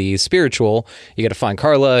in the spiritual. You got to find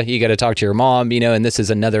Carla, you got to talk to your mom, and this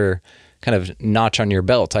is another kind of notch on your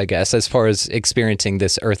belt, I guess, as far as experiencing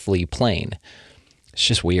this earthly plane. It's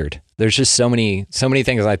just weird. There's just so many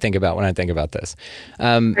things I think about when I think about this.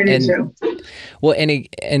 I do too. Well,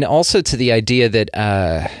 and also to the idea that,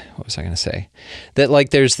 what was I going to say? That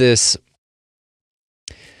like there's this.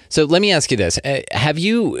 So let me ask you this. Have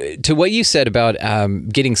you, to what you said about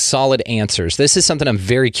getting solid answers, this is something I'm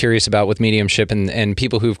very curious about with mediumship and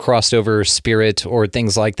people who've crossed over spirit or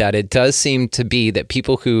things like that. It does seem to be that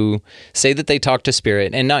people who say that they talk to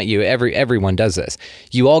spirit, and not you, everyone does this,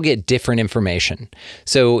 you all get different information.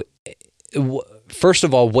 So first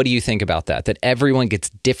of all, what do you think about that? That everyone gets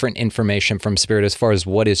different information from spirit as far as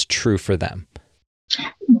what is true for them?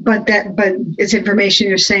 But it's information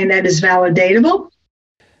you're saying that is validatable?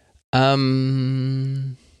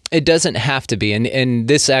 It doesn't have to be, and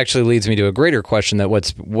this actually leads me to a greater question: that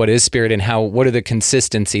what is spirit, and what are the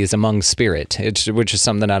consistencies among spirit? Which is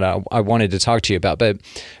something that I wanted to talk to you about. But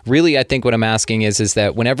really, I think what I'm asking is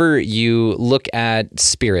that whenever you look at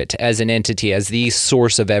spirit as an entity, as the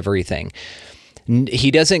source of everything, he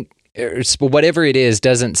doesn't, whatever it is,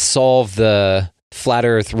 doesn't solve the flat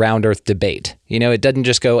earth, round earth debate. It doesn't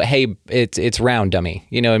just go, hey, it's round, dummy.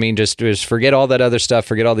 I mean, just forget all that other stuff,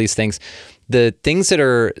 forget all these things. The things that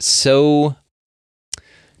are so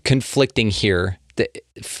conflicting here, that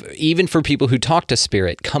even for people who talk to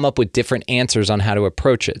spirit, come up with different answers on how to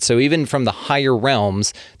approach it. So even from the higher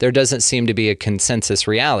realms, there doesn't seem to be a consensus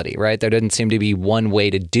reality, right? There doesn't seem to be one way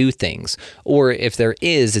to do things. Or if there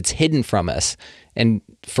is, it's hidden from us, and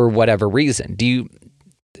for whatever reason.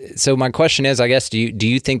 So my question is, I guess, do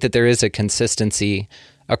you think that there is a consistency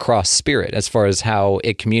across spirit as far as how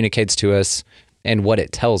it communicates to us and what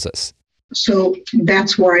it tells us? So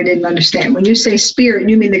that's where I didn't understand. When you say spirit,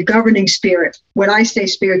 you mean the governing spirit. When I say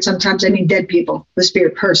spirit, sometimes I mean dead people, the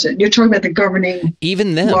spirit person. You're talking about the governing,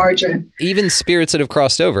 even them, larger. Even spirits that have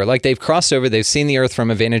crossed over. Like they've crossed over, they've seen the earth from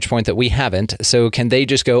a vantage point that we haven't. So can they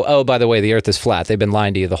just go, oh, by the way, the earth is flat. They've been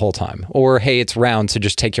lying to you the whole time. Or, hey, it's round, so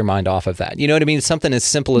just take your mind off of that. You know what I mean? Something as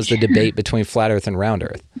simple as the debate between flat earth and round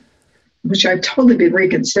earth. Which I've totally been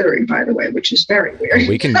reconsidering, by the way, which is very weird.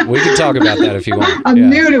 We can talk about that if you want.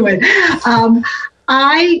 I'm new to it.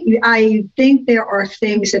 I think there are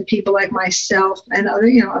things that people like myself and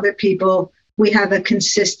other people, we have a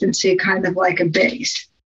consistency, kind of like a base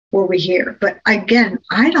where we hear. But again,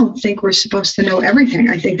 I don't think we're supposed to know everything.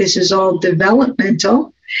 I think this is all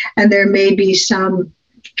developmental, and there may be some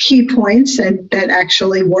key points that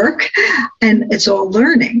actually work, and it's all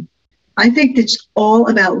learning. I think it's all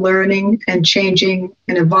about learning and changing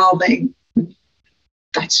and evolving.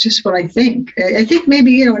 That's just what I think. I think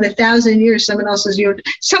maybe, in 1,000 years, someone else is you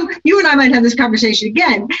and I might have this conversation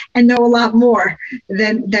again and know a lot more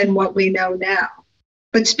than what we know now.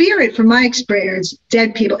 But spirit, from my experience,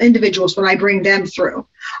 dead people, individuals, when I bring them through,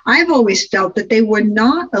 I've always felt that they were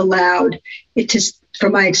not allowed,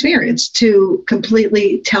 from my experience, to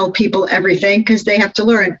completely tell people everything because they have to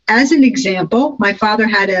learn. As an example, my father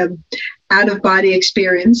had a out-of-body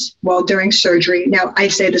experience while during surgery. Now, I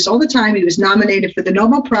say this all the time. He was nominated for the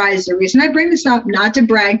Nobel Prize. The reason I bring this up, not to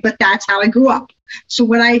brag, but that's how I grew up. So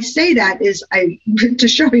when I say that is to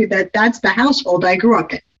show you that that's the household I grew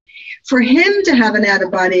up in. For him to have an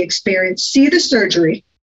out-of-body experience, see the surgery,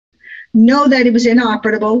 know that it was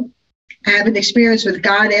inoperable, have an experience with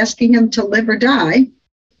God asking him to live or die,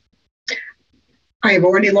 I have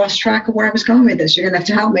already lost track of where I was going with this. You're going to have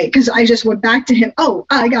to help me, because I just went back to him. Oh,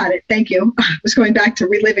 I got it. Thank you. I was going back to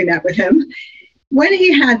reliving that with him. When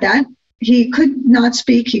he had that, he could not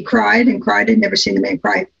speak. He cried and cried. I'd never seen a man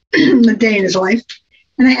cry a day in his life.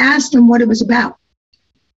 And I asked him what it was about.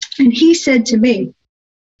 And he said to me,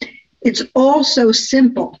 it's all so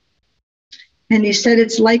simple. And he said,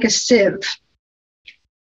 it's like a sieve.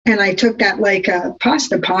 And I took that like a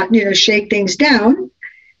pasta pot, shake things down.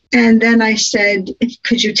 And then I said,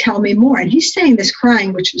 could you tell me more? And he's saying this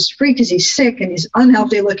crying, which was free because he's sick and he's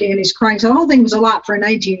unhealthy looking and he's crying. So the whole thing was a lot for a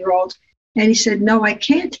 19-year-old. And he said, no, I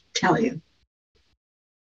can't tell you.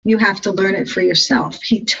 You have to learn it for yourself.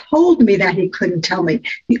 He told me that he couldn't tell me.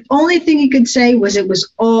 The only thing he could say was it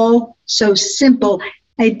was all so simple.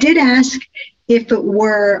 I did ask if it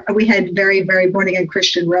were, we had very, very born-again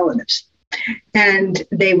Christian relatives, and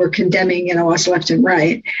they were condemning, us left and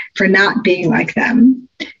right for not being like them.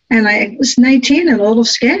 And I was 19 and a little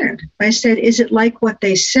scared. I said, is it like what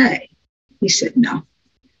they say? He said, no.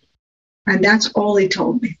 And that's all he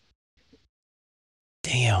told me.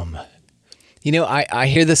 Damn. I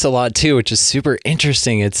hear this a lot too, which is super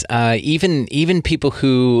interesting. It's even people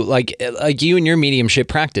who like you and your mediumship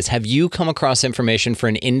practice. Have you come across information for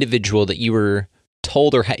an individual that you were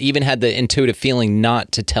told or even had the intuitive feeling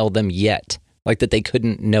not to tell them yet, like that they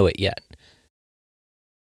couldn't know it yet?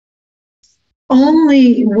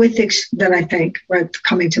 Only with that I think are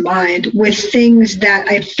coming to mind with things that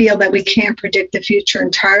I feel that we can't predict the future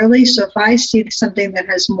entirely. So if I see something that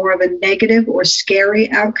has more of a negative or scary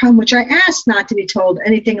outcome, which I ask not to be told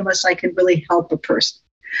anything unless I can really help a person.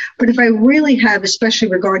 But if I really have, especially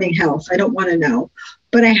regarding health, I don't want to know.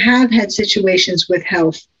 But I have had situations with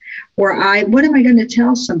health where what am I going to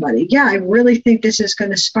tell somebody? Yeah, I really think this is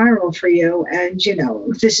going to spiral for you. And,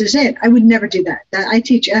 this is it. I would never do that. I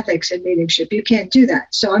teach ethics and mediumship. You can't do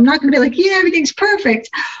that. So I'm not going to be like, yeah, everything's perfect.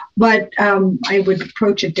 But I would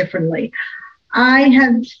approach it differently. I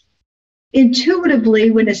have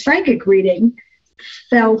intuitively, when a psychic reading,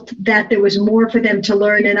 felt that there was more for them to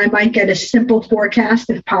learn, and I might get a simple forecast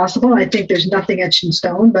if possible. I think there's nothing etched in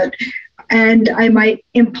stone, and I might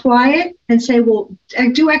imply it and say, well,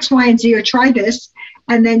 do X, Y, and Z, or try this.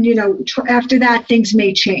 And then, after that, things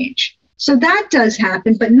may change. So that does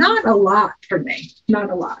happen, but not a lot for me,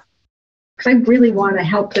 not a lot. Because I really want to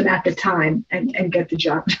help them at the time and get the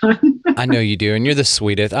job done. I know you do, and you're the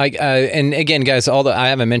sweetest. And again, guys, I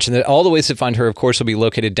haven't mentioned that all the ways to find her, of course, will be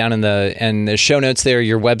located down in the show notes there.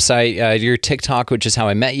 Your website, your TikTok, which is how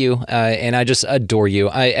I met you, and I just adore you.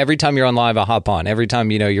 Every time you're on live, I hop on. Every time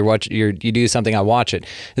you do something, I watch it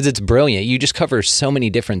because it's brilliant. You just cover so many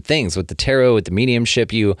different things with the tarot, with the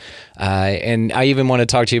mediumship. And I even want to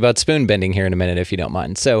talk to you about spoon bending here in a minute, if you don't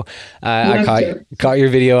mind. So I caught your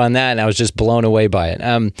video on that, and I was just blown away by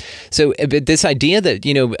it. So this idea that,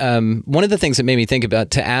 one of the things that made me think about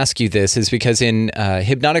to ask you this is because in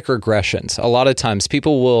hypnotic regressions, a lot of times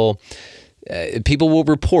people will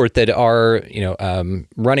report that are,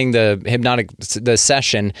 running the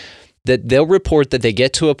session, that they'll report that they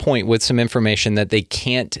get to a point with some information that they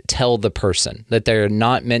can't tell the person, that they're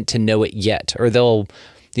not meant to know it yet, or they'll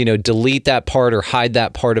delete that part or hide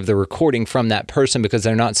that part of the recording from that person because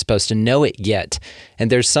they're not supposed to know it yet. And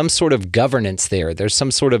there's some sort of governance there. There's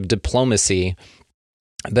some sort of diplomacy.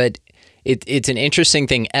 But it's an interesting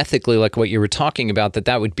thing ethically, like what you were talking about,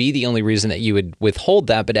 that would be the only reason that you would withhold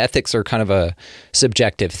that. But ethics are kind of a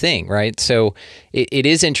subjective thing, right? So it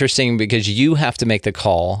is interesting because you have to make the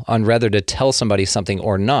call on whether to tell somebody something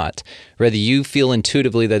or not, whether you feel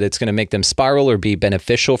intuitively that it's going to make them spiral or be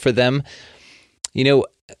beneficial for them.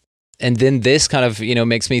 And then this kind of,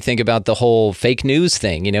 makes me think about the whole fake news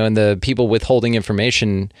thing, and the people withholding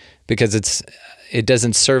information because it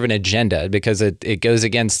doesn't serve an agenda, because it goes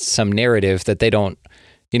against some narrative that they don't,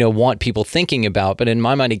 want people thinking about. But in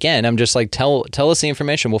my mind, again, I'm just like, tell us the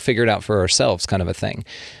information. We'll figure it out for ourselves, kind of a thing.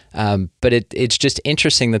 But it's just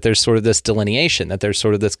interesting that there's sort of this delineation, that there's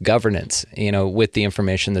sort of this governance, with the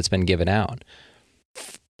information that's been given out.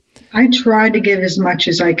 I try to give as much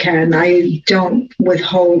as I can. I don't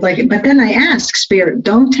withhold but then I ask Spirit,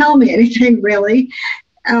 don't tell me anything really,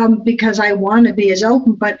 because I want to be as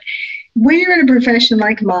open. But when you're in a profession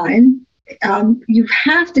like mine, you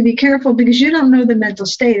have to be careful because you don't know the mental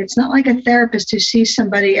state. It's not like a therapist who sees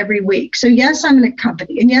somebody every week. So yes, I'm in a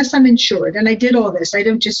company, and yes, I'm insured, and I did all this. I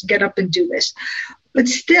don't just get up and do this. But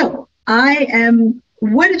still,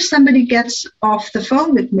 what if somebody gets off the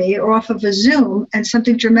phone with me or off of a Zoom and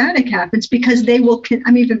something dramatic happens? Because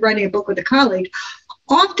I'm even writing a book with a colleague,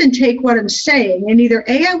 often take what I'm saying and either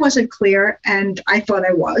A, I wasn't clear and I thought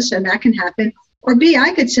I was, and that can happen, or B,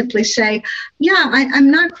 I could simply say, yeah, I'm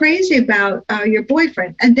not crazy about your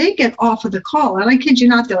boyfriend. And they get off of the call. And I kid you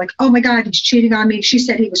not, they're like, oh my God, he's cheating on me. She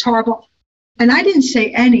said he was horrible. And I didn't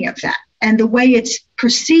say any of that. And the way it's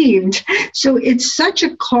perceived. So it's such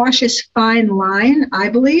a cautious, fine line, I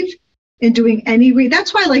believe, in doing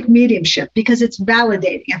that's why I like mediumship, because it's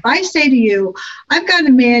validating. If I say to you, I've got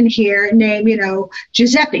a man here named,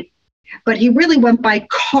 Giuseppe, but he really went by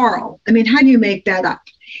Carl. I mean, how do you make that up?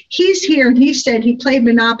 He's here and he said he played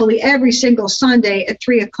Monopoly every single Sunday at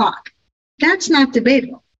 3:00. That's not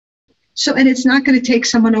debatable. So, and it's not going to take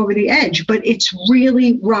someone over the edge, but it's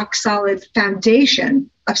really rock solid foundation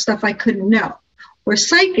of stuff I couldn't know. Where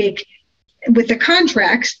psychic, with the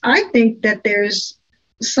contracts, I think that there's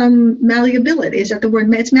some malleability. Is that the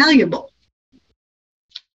word? It's malleable.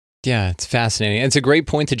 Yeah, it's fascinating. It's a great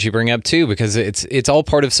point that you bring up too, because it's all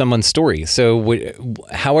part of someone's story. So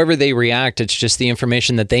however they react, it's just the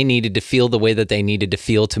information that they needed to feel the way that they needed to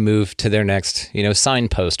feel to move to their next,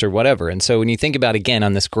 signpost or whatever. And so when you think about, again,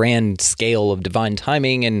 on this grand scale of divine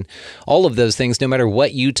timing and all of those things, no matter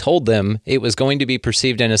what you told them, it was going to be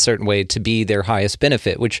perceived in a certain way to be their highest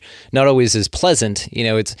benefit, which not always is pleasant.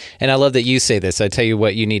 And I love that you say this. I tell you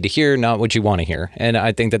what you need to hear, not what you want to hear. And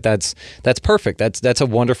I think that's perfect. That's a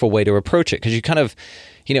wonderful way to approach it, because you kind of,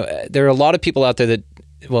 there are a lot of people out there that,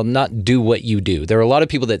 not do what you do. There are a lot of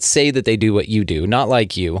people that say that they do what you do, not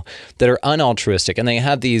like you, that are unaltruistic, and they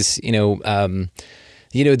have these,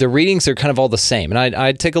 the readings are kind of all the same. And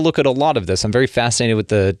I take a look at a lot of this. I'm very fascinated with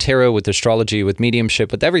the tarot, with astrology, with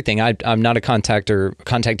mediumship, with everything. I'm not a contactee or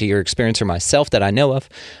experiencer myself that I know of.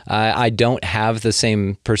 I don't have the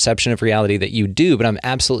same perception of reality that you do, but I'm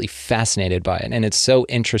absolutely fascinated by it. And it's so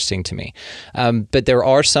interesting to me. But there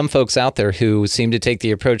are some folks out there who seem to take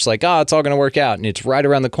the approach like, it's all going to work out and it's right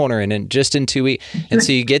around the corner and then just in 2 weeks. And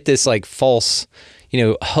so you get this like false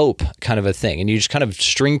hope kind of a thing. And you just kind of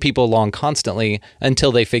string people along constantly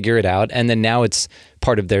until they figure it out. And then now it's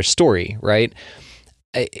part of their story, right?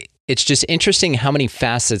 It's just interesting how many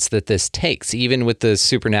facets that this takes, even with the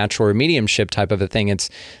supernatural or mediumship type of a thing. It's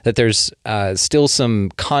that there's still some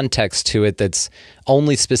context to it that's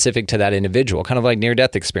only specific to that individual, kind of like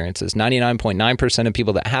near-death experiences. 99.9% of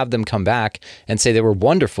people that have them come back and say they were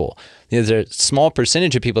wonderful. There's a small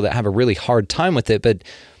percentage of people that have a really hard time with it, but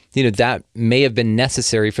that may have been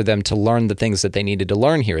necessary for them to learn the things that they needed to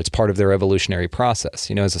learn here. It's part of their evolutionary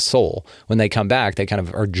process. As a soul, when they come back, they kind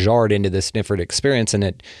of are jarred into this different experience and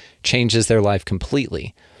it changes their life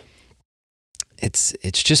completely. It's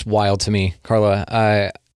just wild to me,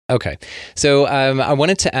 Carla. Okay. So I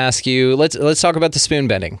wanted to ask you, let's talk about the spoon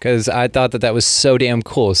bending, because I thought that was so damn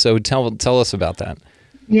cool. So tell us about that.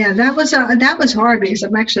 Yeah, that was hard because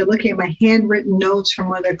I'm actually looking at my handwritten notes from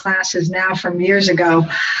one of their classes now from years ago.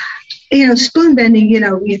 Spoon bending,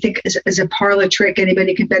 you think is a parlor trick.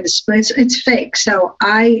 Anybody can bend a spoon. It's fake. So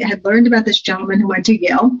I had learned about this gentleman who went to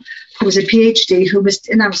Yale, who was a PhD,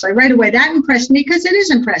 and I was like, right away, that impressed me because it is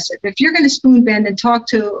impressive. If you're going to spoon bend and talk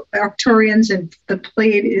to Arcturians and the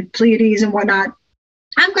Pleiades and whatnot,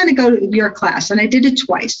 I'm going to go to your class. And I did it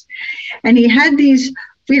twice. And he had these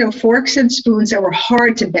forks and spoons that were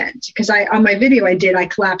hard to bend, because on my video I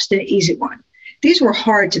collapsed an easy one. These were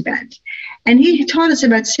hard to bend. And he taught us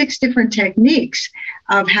about 6 different techniques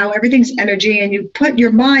of how everything's energy, and you put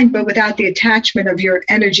your mind, but without the attachment of your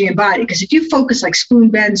energy and body. Because if you focus like spoon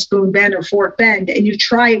bend, or fork bend, and you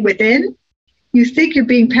try it within, you think you're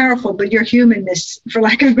being powerful, but your humanness, for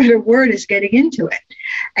lack of a better word, is getting into it.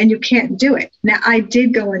 And you can't do it. Now, I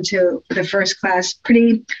did go into the first class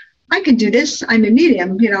I can do this. I'm a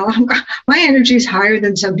medium, my energy is higher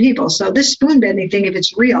than some people. So this spoon bending thing, if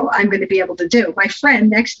it's real, I'm going to be able to do. My friend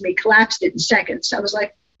next to me collapsed it in seconds. I was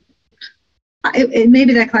like,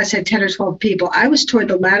 maybe that class had 10 or 12 people. I was toward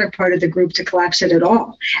the latter part of the group to collapse it at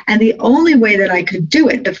all. And the only way that I could do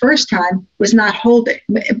it the first time was not hold it.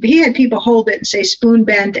 He had people hold it and say spoon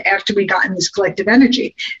bend after we got in this collective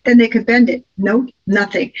energy. Then they could bend it. Nope,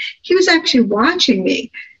 nothing. He was actually watching me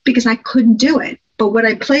because I couldn't do it. But when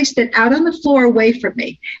I placed it out on the floor away from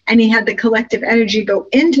me, and he had the collective energy go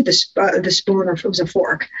into the spoon, or if it was a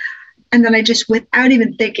fork, and then I just, without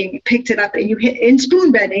even thinking, picked it up, and you hit, in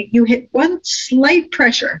spoon bending, you hit one slight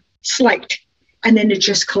pressure, and then it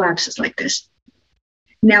just collapses like this.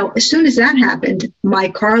 Now, as soon as that happened, my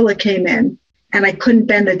Carla came in, and I couldn't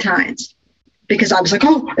bend the tines because I was like,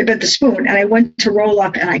 oh, I bent the spoon. And I went to roll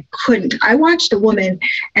up and I couldn't. I watched a woman,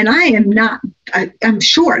 and I'm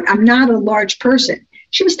short. I'm not a large person.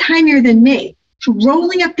 She was tinier than me,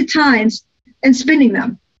 rolling up the tines and spinning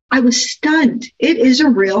them. I was stunned. It is a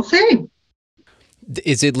real thing.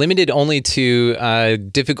 Is it limited only to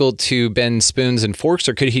difficult to bend spoons and forks,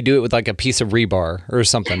 or could he do it with like a piece of rebar or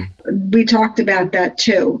something? We talked about that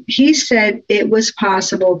too. He said it was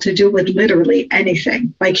possible to do with literally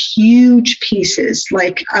anything, like huge pieces,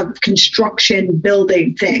 like of construction,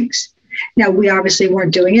 building things. Now, we obviously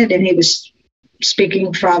weren't doing it, and he was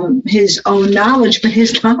speaking from his own knowledge, but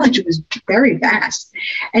his knowledge was very vast.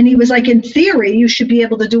 And he was like, in theory, you should be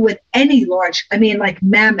able to do with any like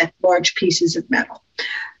mammoth large pieces of metal.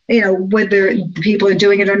 Whether people are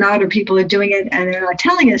doing it or not, or people are doing it and they're not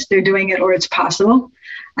telling us they're doing it, or it's possible.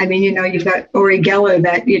 You've got Uri Geller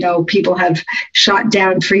that, people have shot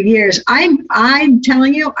down for years. I'm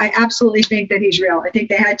telling you, I absolutely think that he's real. I think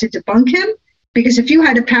they had to debunk him, because if you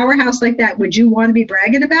had a powerhouse like that, would you want to be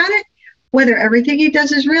bragging about it? Whether everything he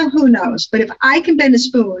does is real, who knows? But if I can bend a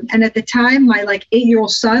spoon, and at the time, my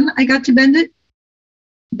 8-year-old son, I got to bend it,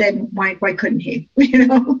 then why couldn't he?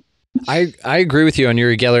 I agree with you on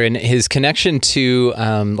Uri Geller and his connection to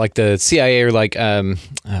the CIA, or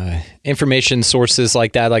information sources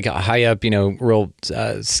like that, like high up, real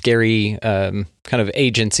scary kind of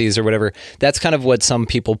agencies or whatever. That's kind of what some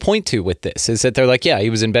people point to with this, is that they're like, yeah, he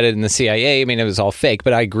was embedded in the CIA. It was all fake,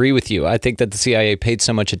 but I agree with you. I think that the CIA paid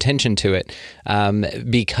so much attention to it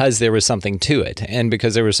because there was something to it, and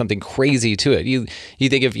because there was something crazy to it. You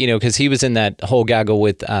think of, because he was in that whole gaggle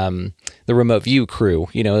with the Remote View crew,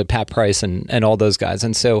 Pat Price and all those guys.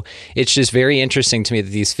 And so it's just very interesting to me that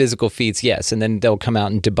these physical feats, yes, and then they'll come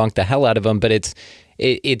out and debunk the hell out of them, but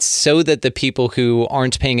it's so that the people who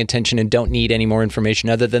aren't paying attention and don't need any more information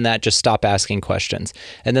other than that just stop asking questions.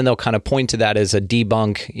 And then they'll kind of point to that as a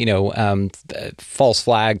debunk, false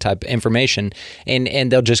flag type information.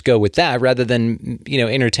 And they'll just go with that rather than,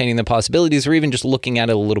 entertaining the possibilities or even just looking at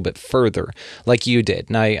it a little bit further like you did.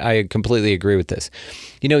 And I completely agree with this.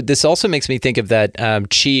 This also makes me think of that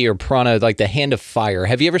chi or prana, like the hand of fire.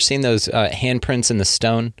 Have you ever seen those handprints in the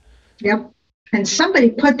stone? Yep. And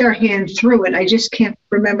somebody put their hand through it. I just can't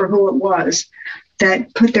remember who it was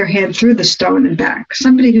that put their hand through the stone and back.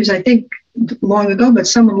 Somebody who's, I think, long ago, but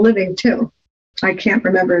someone living too. I can't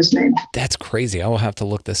remember his name. That's crazy. I will have to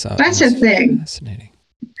look this up. That's a thing. Fascinating.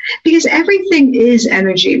 Because everything is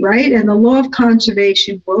energy, right? And the law of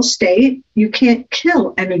conservation will state you can't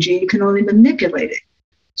kill energy. You can only manipulate it.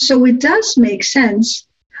 So it does make sense.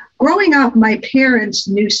 Growing up, my parents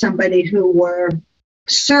knew somebody who were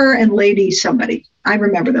Sir and Lady somebody. I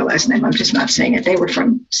remember their last name. I'm just not saying it. They were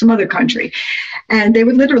from some other country. And they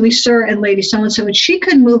were literally Sir and Lady so-and-so. And she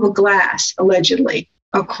could move a glass, allegedly,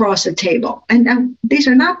 across a table. And now, these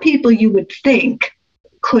are not people you would think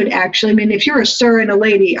could actually, if you're a sir and a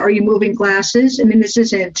lady, are you moving glasses? This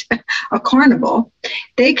isn't a carnival.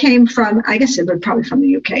 They came from, I guess it was probably from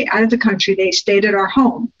the UK, out of the country. They stayed at our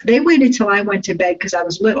home. They waited till I went to bed because I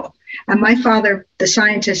was little. And my father, the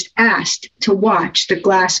scientist, asked to watch the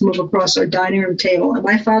glass move across our dining room table. And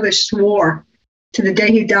my father swore to the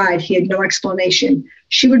day he died, he had no explanation.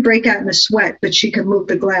 She would break out in a sweat, but she could move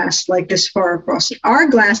the glass like this far across our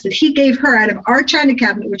glass that he gave her out of our china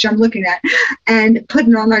cabinet, which I'm looking at, and put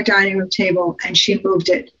it on our dining room table, and she moved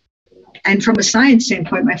it. And from a science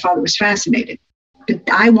standpoint, my father was fascinated. But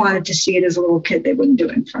I wanted to see it as a little kid. They wouldn't do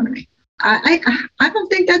it in front of me. I don't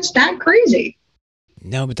think that's that crazy.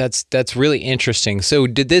 No, but that's really interesting. So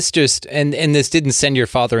did this just, and this didn't send your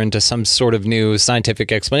father into some sort of new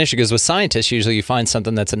scientific explanation? Because with scientists, usually you find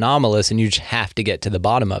something that's anomalous and you just have to get to the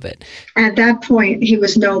bottom of it. At that point, he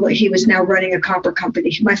was now running a copper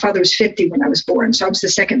company. My father was 50 when I was born, so I was the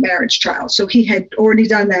second marriage child. So he had already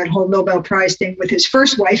done that whole Nobel Prize thing with his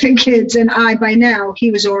first wife and kids, and by now, he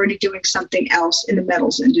was already doing something else in the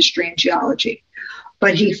metals industry and geology.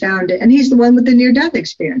 But he found it, and he's the one with the near-death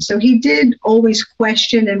experience. So he did always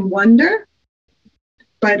question and wonder.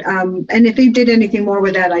 But and if he did anything more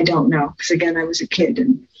with that, I don't know. Because again, I was a kid,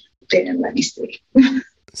 and they didn't let me see.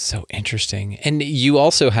 So interesting. And you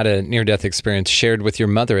also had a near-death experience shared with your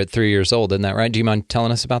mother at 3 years old, isn't that right? Do you mind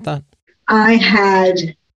telling us about that? I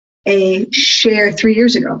had a 3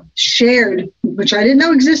 years ago, which I didn't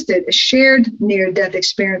know existed, a shared near-death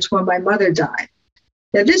experience when my mother died.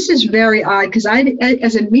 Now, this is very odd because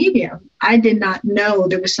as a medium, I did not know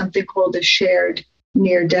there was something called a shared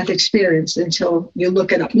near-death experience until you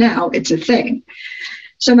look it up now. It's a thing.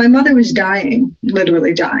 So my mother was dying,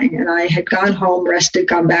 literally dying, and I had gone home, rested,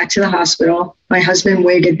 gone back to the hospital. My husband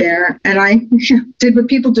waited there, and I did what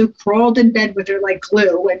people do, crawled in bed with her like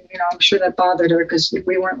glue, and I'm sure that bothered her because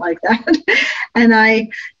we weren't like that. And I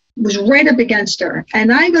was right up against her,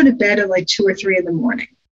 and I go to bed at like 2 or 3 in the morning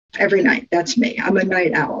every night. That's me. I'm a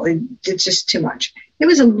night owl. It's just too much. It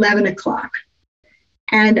was 11 o'clock.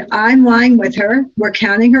 And I'm lying with her. We're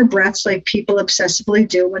counting her breaths like people obsessively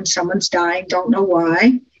do when someone's dying, don't know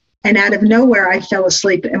why. And out of nowhere, I fell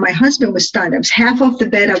asleep. And my husband was stunned. I was half off the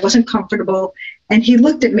bed. I wasn't comfortable. And he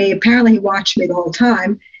looked at me. Apparently, he watched me the whole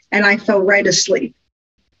time. And I fell right asleep.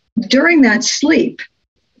 During that sleep,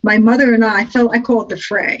 my mother and I call it the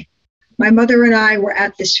fray. My mother and I were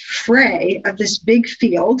at this fray of this big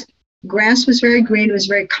field. Grass was very green. It was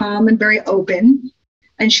very calm and very open.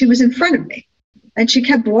 And she was in front of me. And she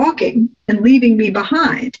kept walking and leaving me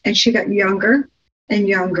behind. And she got younger and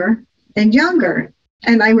younger and younger.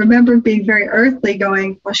 And I remember being very earthly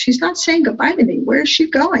going, well, she's not saying goodbye to me. Where is she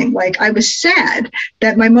going? Like, I was sad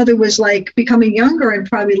that my mother was like becoming younger and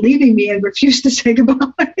probably leaving me and refused to say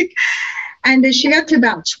goodbye. And as she got to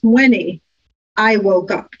about 20, I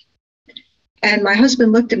woke up. And my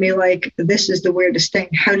husband looked at me like, this is the weirdest thing.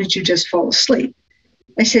 How did you just fall asleep?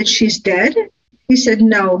 I said, she's dead? He said,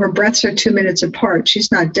 no, her breaths are 2 minutes apart.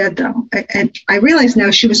 She's not dead, though. And I realized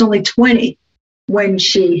now she was only 20 when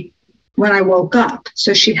I woke up.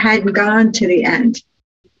 So she hadn't gone to the end.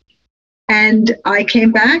 And I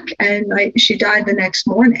came back and she died the next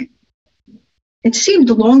morning. It seemed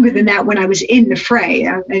longer than that when I was in the fray.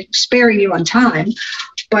 I'm sparing you on time.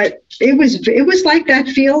 But it was like that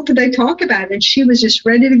field that I talk about. And she was just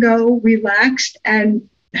ready to go, relaxed, and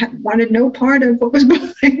wanted no part of what was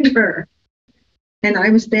behind her. And I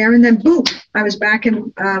was there, and then boom, I was back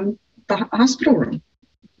in the hospital room.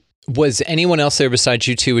 Was anyone else there besides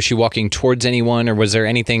you two? Was she walking towards anyone, or was there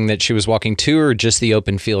anything that she was walking to, or just the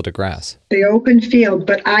open field of grass? The open field,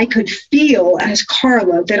 but I could feel as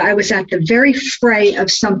Carla that I was at the very fray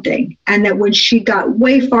of something, and that when she got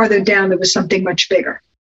way farther down, there was something much bigger.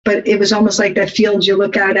 But it was almost like that field you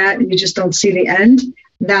look out at and you just don't see the end.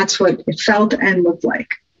 That's what it felt and looked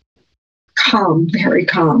like. Calm, very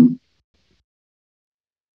calm.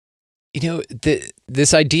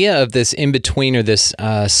 This idea of this in-between or this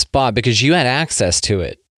spot, because you had access to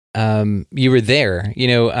it, you were there,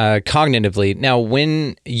 cognitively. Now,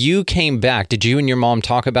 when you came back, did you and your mom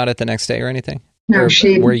talk about it the next day or anything? No,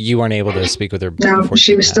 where you weren't able to speak with her? No,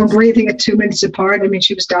 she was still breathing at 2 minutes apart. I mean,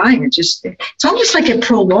 she was dying. It's almost like it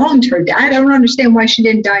prolonged her death. I don't understand why she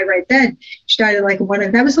didn't die right then. She died at like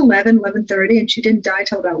 1, that was 11:30, and she didn't die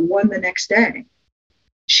till about 1 the next day.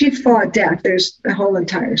 She fought death. There's a whole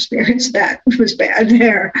entire experience that was bad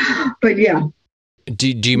there. But yeah. Do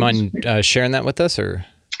you mind sharing that with us, or?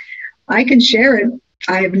 I can share it.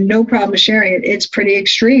 I have no problem sharing it. It's pretty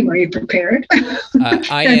extreme. Are you prepared?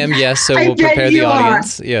 I am, yes. So we'll prepare the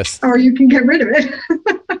audience. Yes. Or you can get rid of it.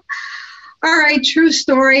 All right. True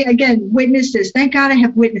story. Again, witnesses. Thank God I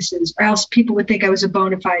have witnesses, or else people would think I was a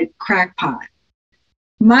bona fide crackpot.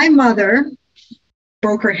 My mother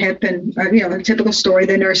broke her hip, and a typical story,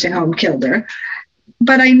 the nursing home killed her.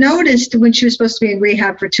 But I noticed when she was supposed to be in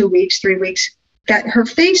rehab for 2 weeks, 3 weeks, that her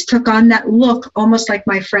face took on that look almost like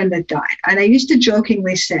my friend that died. And I used to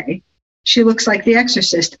jokingly say, she looks like the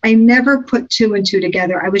exorcist. I never put 2 and 2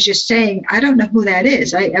 together. I was just saying, I don't know who that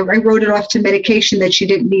is. I wrote it off to medication that she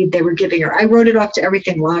didn't need, they were giving her. I wrote it off to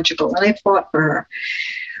everything logical, and I fought for her.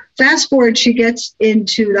 Fast forward, she gets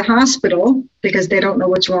into the hospital because they don't know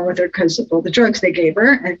what's wrong with her because of all the drugs they gave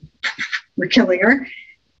her and were killing her.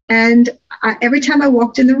 And every time I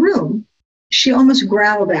walked in the room, she almost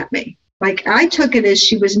growled at me. Like, I took it as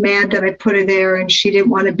she was mad that I put her there and she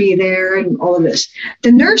didn't want to be there and all of this.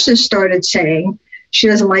 The nurses started saying she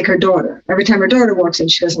doesn't like her daughter. Every time her daughter walks in,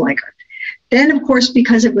 she doesn't like her. Then, of course,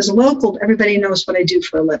 because it was local, everybody knows what I do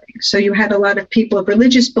for a living. So you had a lot of people of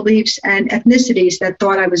religious beliefs and ethnicities that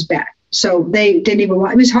thought I was bad. So they didn't even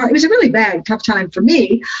want, it was hard. It was a really bad, tough time for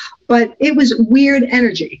me, but it was weird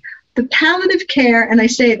energy. The palliative care, and I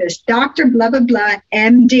say this, Dr. blah, blah, blah,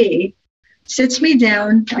 MD, sits me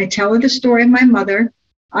down. I tell her the story of my mother.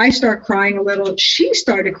 I start crying a little. She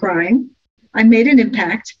started crying. I made an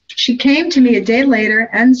impact. She came to me a day later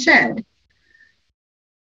and said,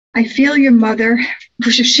 I feel your mother,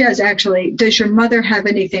 she says actually, does your mother have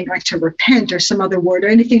anything like to repent or some other word or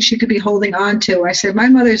anything she could be holding on to? I said, my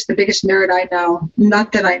mother's the biggest nerd I know,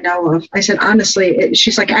 not that I know of. I said, honestly,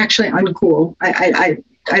 she's like actually uncool.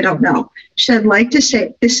 I don't know. She said, I'd like to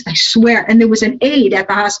say this, I swear. And there was an aide at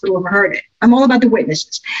the hospital who heard it. I'm all about the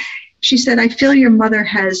witnesses. She said, I feel your mother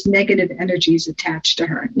has negative energies attached to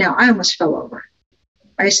her. Now, I almost fell over.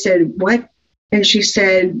 I said, what? And she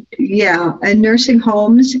said, yeah, in nursing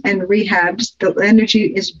homes and rehabs, the energy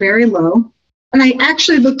is very low. And I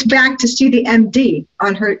actually looked back to see the MD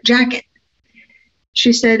on her jacket.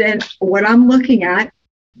 She said, and what I'm looking at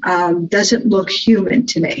doesn't look human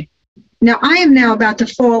to me. Now, I am now about to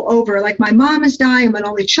fall over. Like, my mom is dying. I'm an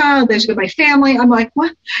only child. There's my family. I'm like,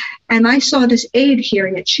 what? And I saw this aide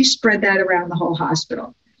hearing it. She spread that around the whole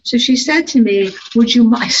hospital. So she said to me,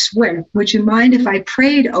 I swear, would you mind if I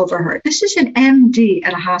prayed over her? This is an MD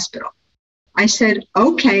at a hospital. I said,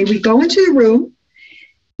 okay. We go into the room.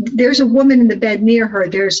 There's a woman in the bed near her.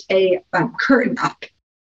 There's a curtain up.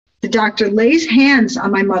 The doctor lays hands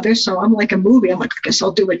on my mother. So I'm like a movie. I'm like, I guess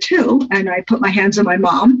I'll do it too. And I put my hands on my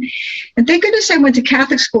mom. And thank goodness I went to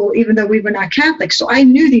Catholic school, even though we were not Catholic. So I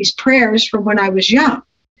knew these prayers from when I was young.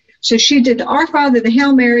 So she did the Our Father, the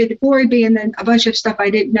Hail Mary, the Glory Be, and then a bunch of stuff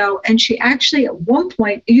I didn't know. And she actually at one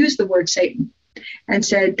point used the word Satan and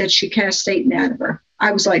said that she cast Satan out of her.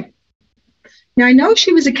 I was like, now I know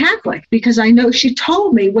she was a Catholic because I know she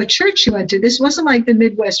told me what church she went to. This wasn't like the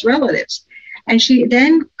Midwest relatives. And she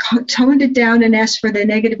then toned it down and asked for the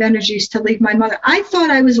negative energies to leave my mother. I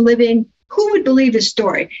thought I was living, who would believe this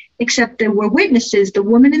story? Except there were witnesses, the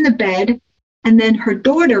woman in the bed, and then her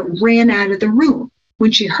daughter ran out of the room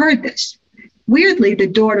when she heard this. Weirdly, the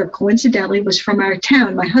daughter, coincidentally, was from our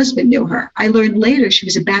town. My husband knew her. I learned later she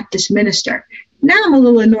was a Baptist minister. Now I'm a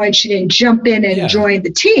little annoyed she didn't jump in and join the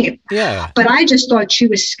team. Yeah. But I just thought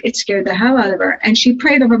it scared the hell out of her. And she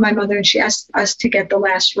prayed over my mother and she asked us to get the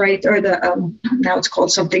last rites, or now it's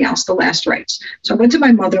called something else, the last rites. So I went to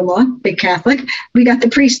my mother-in-law, big Catholic. We got the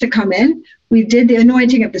priest to come in. We did the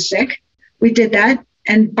anointing of the sick. We did that.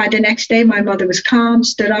 And by the next day, my mother was calm,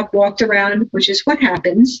 stood up, walked around, which is what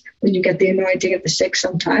happens when you get the anointing of the sick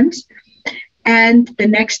sometimes. And the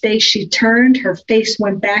next day she turned, her face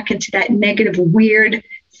went back into that negative, weird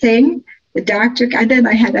thing. The doctor,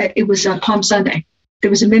 it was Palm Sunday.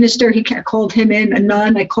 There was a minister, he called him in, a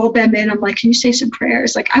nun, I called them in. I'm like, can you say some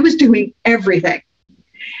prayers? Like, I was doing everything.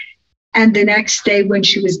 And the next day when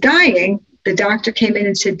she was dying, the doctor came in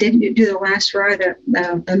and said, didn't you do the last rite,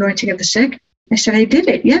 the anointing of the sick? I said, I did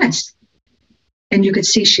it, yes. And you could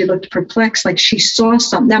see she looked perplexed, like she saw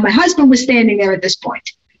something. Now, my husband was standing there at this point.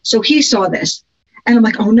 So he saw this. And I'm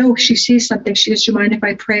like, oh, no, she sees something. She goes, do you mind if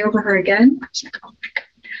I pray over her again? I was like, oh, my God.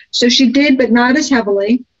 So she did, but not as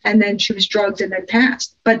heavily. And then she was drugged and then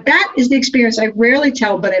passed. But that is the experience I rarely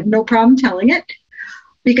tell, but I have no problem telling it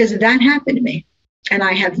because that happened to me. And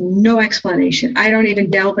I have no explanation. I don't even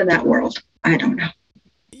delve in that world. I don't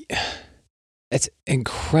know. It's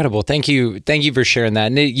incredible. Thank you for sharing that.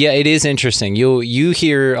 And it is interesting. You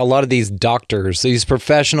hear a lot of these doctors, these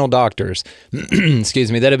professional doctors,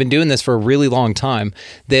 excuse me, that have been doing this for a really long time.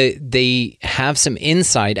 They have some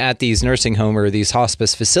insight at these nursing home or these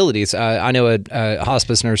hospice facilities. I know a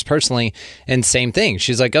hospice nurse personally, and same thing.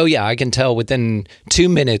 She's like, oh yeah, I can tell within 2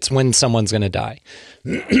 minutes when someone's going to die.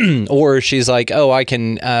 Or she's like, oh, I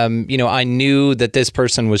can, I knew that this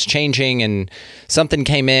person was changing and something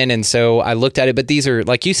came in. And so I looked at it, but these are,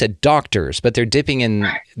 like you said, doctors, but they're dipping in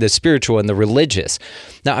the spiritual and the religious.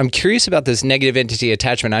 Now, I'm curious about this negative entity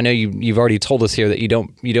attachment. I know you've already told us here that you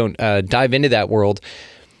don't dive into that world.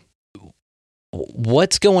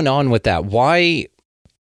 What's going on with that? Why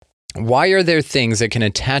are there things that can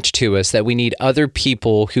attach to us that we need other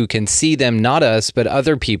people who can see them, not us, but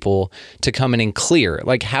other people to come in and clear?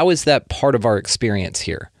 Like, how is that part of our experience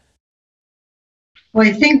here? Well,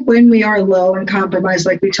 I think when we are low and compromised,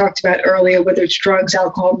 like we talked about earlier, whether it's drugs,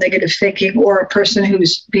 alcohol, negative thinking, or a person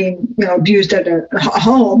who's being abused at a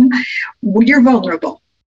home, you're vulnerable.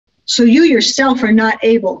 So you yourself are not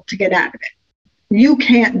able to get out of it. You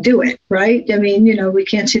can't do it, right? I mean, we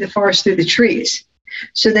can't see the forest through the trees.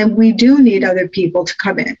 So then we do need other people to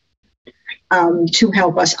come in to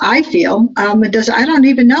help us. I feel I don't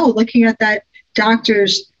even know, looking at that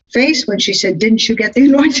doctor's face when she said, didn't you get the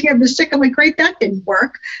anointing of the sick? I'm like, great, that didn't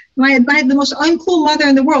work. I had the most uncool mother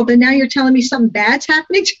in the world, and now you're telling me something bad's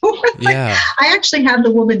happening to her? Yeah. I actually have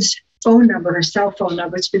the woman's phone number, her cell phone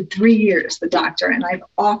number. It's been 3 years, the doctor, and I've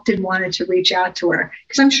often wanted to reach out to her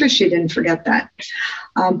because I'm sure she didn't forget that.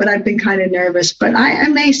 But I've been kind of nervous, but I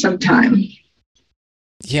may sometime.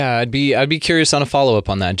 Yeah, I'd be curious on a follow-up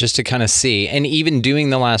on that, just to kind of see. And even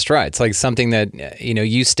doing the last rites, like something that,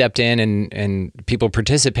 you stepped in and people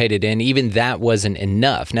participated in, even that wasn't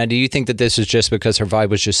enough. Now, do you think that this was just because her vibe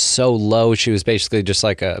was just so low, she was basically just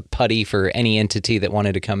like a putty for any entity that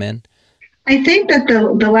wanted to come in? I think that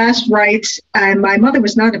the last rites, and my mother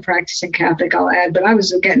was not a practicing Catholic, I'll add, but I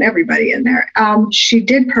was getting everybody in there. She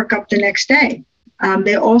did perk up the next day.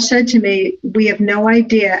 They all said to me, we have no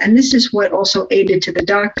idea. And this is what also aided to the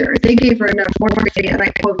doctor. They gave her enough morphine, and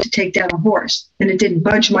I quote, to take down a horse. And it didn't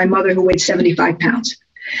budge my mother, who weighed 75 pounds.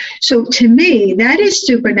 So to me, that is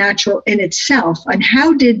supernatural in itself. And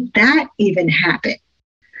how did that even happen?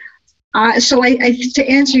 So to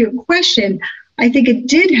answer your question, I think it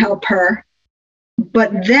did help her.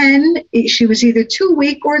 But then she was either too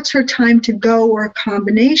weak or it's her time to go, or a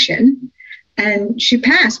combination. And she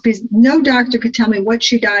passed because no doctor could tell me what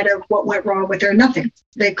she died of, what went wrong with her, nothing.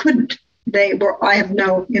 They couldn't. I have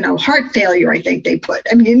no, heart failure, I think they put.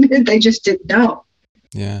 I mean, they just didn't know.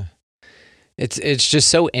 Yeah. It's just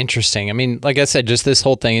so interesting. I mean, like I said, just this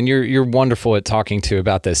whole thing, and you're wonderful at talking to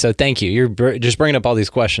about this. So thank you. You're just bringing up all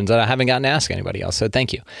these questions that I haven't gotten to ask anybody else. So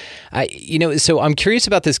thank you. So I'm curious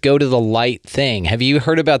about this go to the light thing. Have you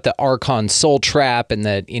heard about the Archon soul trap, and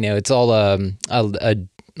that, it's all a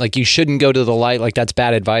like you shouldn't go to the light, like that's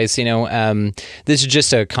bad advice, this is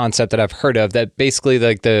just a concept that I've heard of, that basically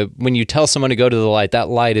like when you tell someone to go to the light, that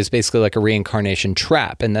light is basically like a reincarnation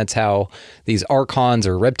trap. And that's how these archons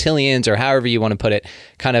or reptilians, or however you want to put it,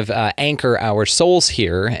 kind of anchor our souls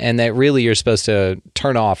here. And that really you're supposed to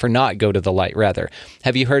turn off or not go to the light rather.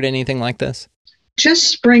 Have you heard anything like this? Just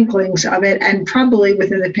sprinklings of it, and probably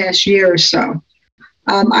within the past year or so.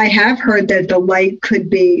 I have heard that the light could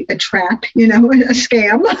be a trap, a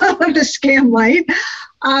scam, the scam light.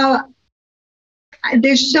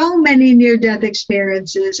 There's so many near-death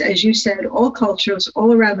experiences, as you said, all cultures,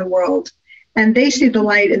 all around the world, and they see the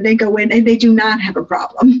light and they go in and they do not have a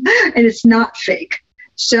problem, and it's not fake.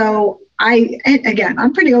 So I'm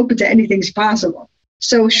pretty open to anything's possible.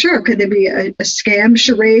 So sure, could there be a scam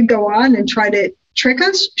charade go on and try to trick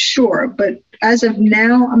us? Sure, but as of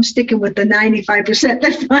now, I'm sticking with the 95%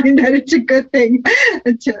 that find that it's a good thing.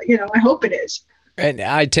 Until, I hope it is. And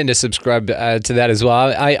I tend to subscribe to that as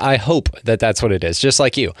well. I hope that that's what it is, just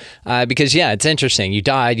like you. Because, yeah, it's interesting. You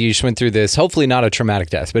died, you just went through this, hopefully not a traumatic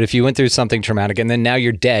death, but if you went through something traumatic and then now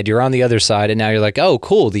you're dead, you're on the other side, and now you're like, oh,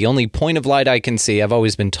 cool, the only point of light I can see, I've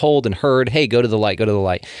always been told and heard, hey, go to the light, go to the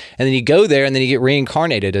light. And then you go there and then you get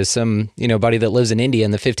reincarnated as some, buddy that lives in India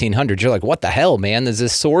in the 1500s. You're like, what the hell, man? Is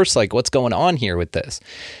this source? Like, what's going on here with this?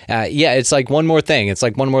 Yeah, it's like one more thing. It's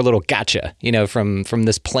like one more little gotcha, from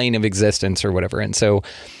this plane of existence or whatever. And so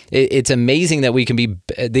it's amazing that we can be,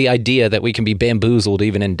 the idea that we can be bamboozled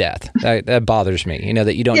even in death. That bothers me,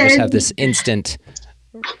 that you don't just have this instant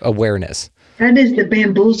awareness. That is the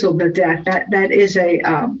bamboozled the death. That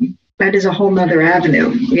is a whole nother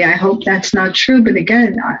avenue. Yeah, I hope that's not true. But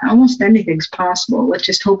again, almost anything's possible. Let's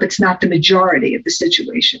just hope it's not the majority of the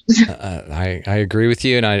situations. I agree with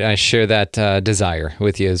you, and I share that desire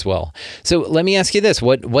with you as well. So let me ask you this.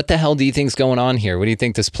 What the hell do you think's going on here? What do you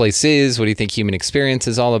think this place is? What do you think human experience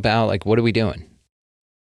is all about? Like, what are we doing?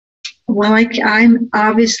 Well, I'm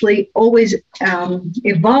obviously always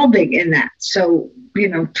evolving in that. So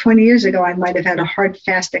 20 years ago, I might have had a hard,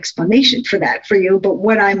 fast explanation for that for you. But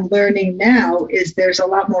what I'm learning now is there's a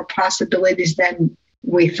lot more possibilities than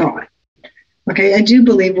we thought. Okay, I do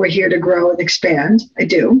believe we're here to grow and expand. I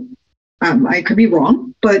do. I could be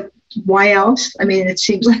wrong, but why else? I mean, it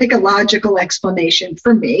seems like a logical explanation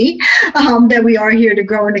for me that we are here to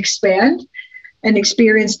grow and expand and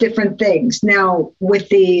experience different things. Now, with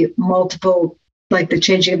the multiple, like the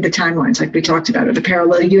changing of the timelines, like we talked about, or the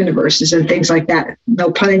parallel universes and things like that,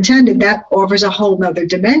 no pun intended, that offers a whole nother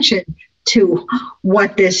dimension to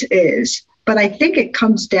what this is. But I think it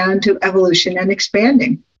comes down to evolution and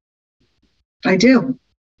expanding. I do.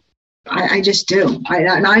 I just do.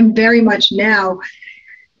 And I'm very much now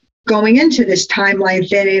going into this timeline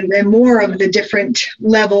thing and more of the different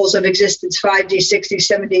levels of existence, 5D, 60,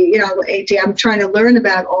 70, 80. I'm trying to learn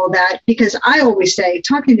about all that because I always say,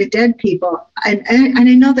 talking to dead people, and I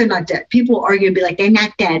know they're not dead. People argue and be like, they're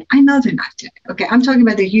not dead. I know they're not dead. Okay, I'm talking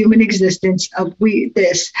about the human existence of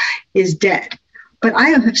this is dead. But I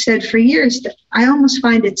have said for years that I almost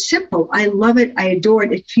find it simple. I love it. I adore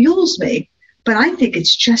it. It fuels me. But I think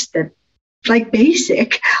it's just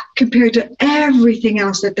basic compared to everything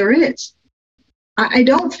else that there is. I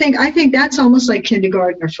think that's almost like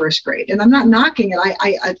kindergarten or first grade. And I'm not knocking it.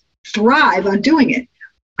 I thrive on doing it.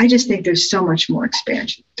 I just think there's so much more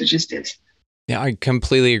expansion. There just is. Yeah, I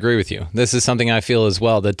completely agree with you. This is something I feel as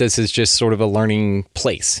well, that this is just sort of a learning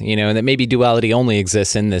place, and that maybe duality only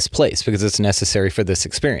exists in this place because it's necessary for this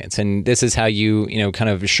experience. And this is how you, kind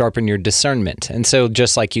of sharpen your discernment. And so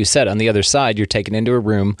just like you said, on the other side, you're taken into a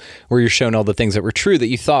room where you're shown all the things that were true that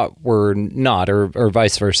you thought were not, or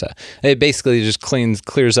vice versa. It basically just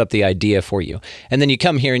clears up the idea for you. And then you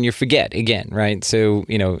come here and you forget again, right? So,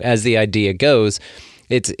 as the idea goes,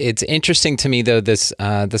 It's interesting to me, though, this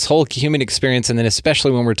whole human experience, and then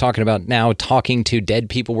especially when we're talking about now talking to dead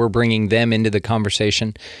people, we're bringing them into the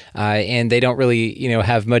conversation, and they don't really,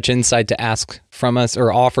 have much insight to ask from us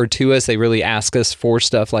or offer to us. They really ask us for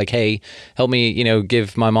stuff like, hey, help me,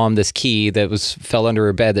 give my mom this key that fell under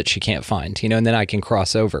her bed that she can't find, and then I can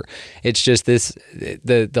cross over. It's just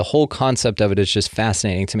the whole concept of it is just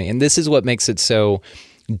fascinating to me. And this is what makes it so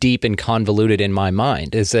deep and convoluted in my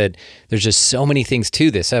mind, is that there's just so many things to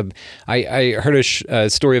this. I heard a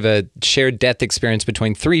story of a shared death experience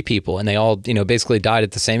between 3 people, and they all, basically died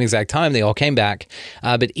at the same exact time. They all came back,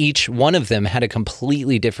 but each one of them had a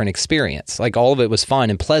completely different experience. Like, all of it was fine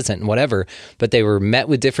and pleasant and whatever, but they were met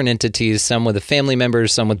with different entities, some with the family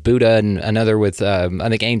members, some with Buddha, and another with, I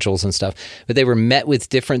think, angels and stuff. But they were met with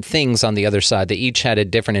different things on the other side. They each had a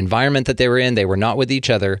different environment that they were in. They were not with each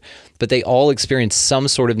other, but they all experienced some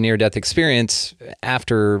sort of near-death experience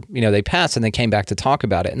after, they passed, and they came back to talk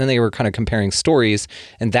about it. And then they were kind of comparing stories,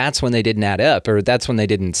 and that's when they didn't add up, or that's when they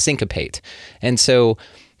didn't syncopate. And so,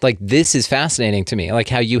 like, this is fascinating to me, like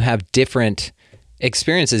how you have different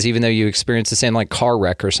experiences, even though you experienced the same, like, car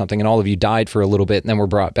wreck or something, and all of you died for a little bit and then were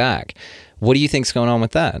brought back. What do you think's going on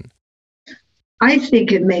with that? I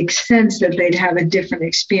think it makes sense that they'd have a different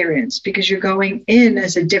experience because you're going in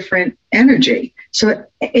as a different energy. So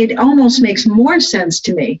it almost makes more sense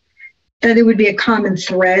to me that it would be a common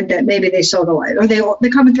thread, that maybe they saw the light, or the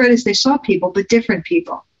common thread is they saw people, but different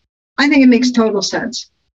people. I think it makes total sense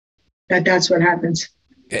that that's what happens.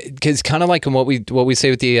 Because kind of like in what we say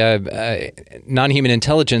with the non-human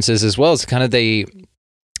intelligences as well, is kind of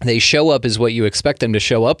they show up as what you expect them to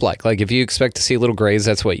show up like. Like, if you expect to see little grays,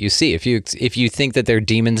 that's what you see. If you think that they're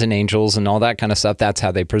demons and angels and all that kind of stuff, that's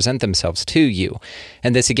how they present themselves to you.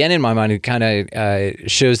 And this, again, in my mind, it kind of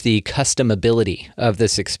shows the customability of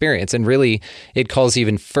this experience. And really, it calls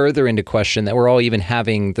even further into question that we're all even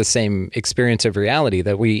having the same experience of reality,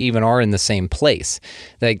 that we even are in the same place.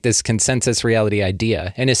 Like, this consensus reality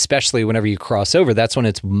idea. And especially whenever you cross over, that's when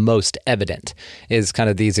it's most evident, is kind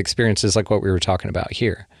of these experiences like what we were talking about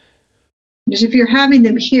here. Because if you're having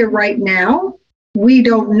them here right now, we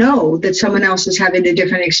don't know that someone else is having a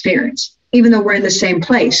different experience. Even though we're in the same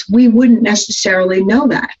place, we wouldn't necessarily know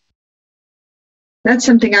that. That's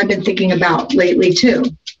something I've been thinking about lately, too.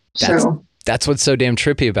 That's what's so damn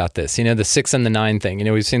trippy about this. The 6 and the 9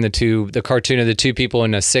 thing. We've seen the cartoon of the 2 people,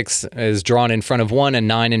 and a 6 is drawn in front of one and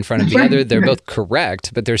 9 in front of the other. They're both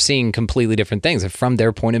correct, but they're seeing completely different things. From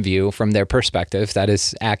their point of view, from their perspective, that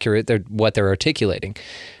is accurate. What they're articulating.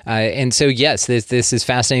 And so, yes, this is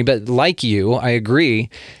fascinating. But like you, I agree.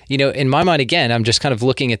 In my mind, again, I'm just kind of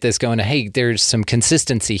looking at this going, hey, there's some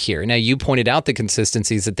consistency here. Now, you pointed out the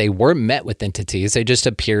consistencies, that they were met with entities. They just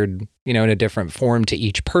appeared, in a different form to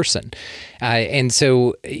each person. And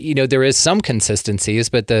so, there is some consistencies,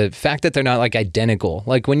 but the fact that they're not like identical,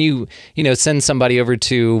 like when you send somebody over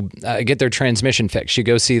to get their transmission fixed, you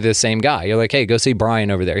go see the same guy. You're like, hey, go see Brian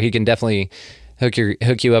over there. He can definitely hook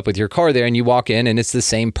you up with your car there, and you walk in and it's the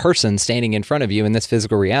same person standing in front of you in this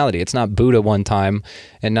physical reality. It's not Buddha one time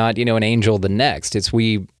and not, an angel the next. It's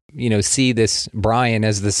we see this Brian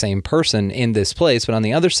as the same person in this place, but on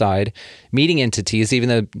the other side, meeting entities, even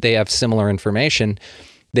though they have similar information,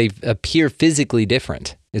 they appear physically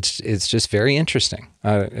different. It's just very interesting.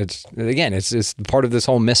 It's just part of this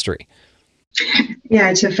whole mystery. Yeah,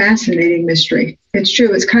 it's a fascinating mystery. It's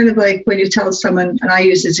true. It's kind of like when you tell someone, and I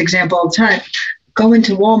use this example all the time, go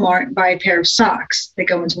into Walmart and buy a pair of socks. They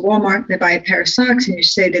go into Walmart, they buy a pair of socks, and you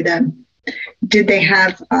say to them, did they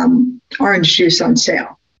have orange juice on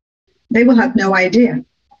sale? They will have no idea.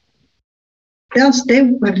 They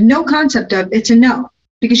have no concept of it's a no,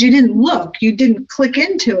 because you didn't look, you didn't click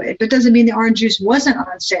into it. But it doesn't mean the orange juice wasn't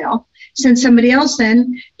on sale. Send somebody else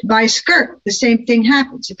in to buy a skirt, the same thing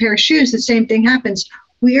happens. A pair of shoes, the same thing happens.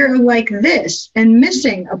 We are like this and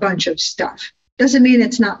missing a bunch of stuff. Doesn't mean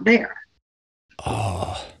it's not there.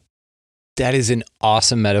 Oh, that is an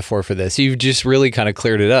awesome metaphor for this. You've just really kind of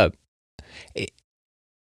cleared it up.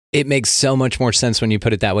 It makes so much more sense when you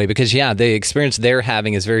put it that way, because the experience they're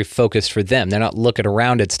having is very focused for them. They're not looking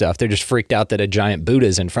around at stuff. They're just freaked out that a giant Buddha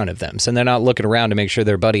is in front of them. So they're not looking around to make sure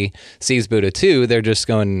their buddy sees Buddha too. They're just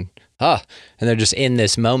going, and they're just in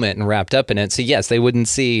this moment and wrapped up in it. So yes, they wouldn't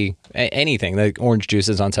see anything. The orange juice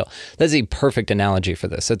is on sale. That's a perfect analogy for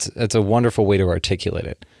this. It's a wonderful way to articulate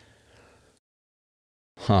it.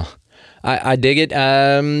 Huh. I dig it.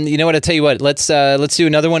 You know what? I'll tell you what. Let's do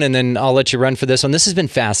another one, and then I'll let you run for this one. This has been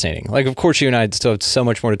fascinating. Like, of course, you and I still have so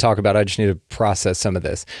much more to talk about. I just need to process some of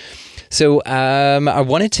this. So I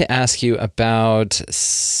wanted to ask you about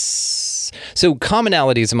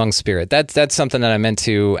commonalities among spirit. That's something that I meant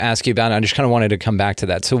to ask you about. I just kind of wanted to come back to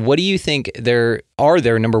that. So what do you think there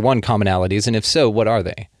number one, commonalities? And if so, what are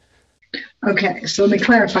they? Okay, so let me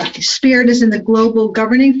clarify. Spirit is in the global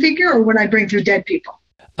governing figure, or what I bring through dead people?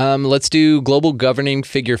 Let's do global governing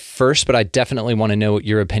figure first, but I definitely want to know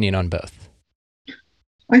your opinion on both.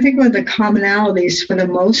 I think one of the commonalities, for the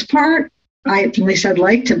most part, at least I'd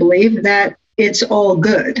like to believe, that it's all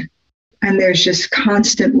good. And there's just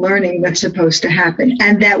constant learning that's supposed to happen.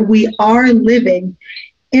 And that we are living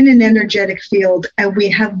in an energetic field, and we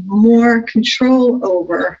have more control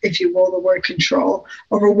over, if you will, the word control,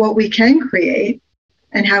 over what we can create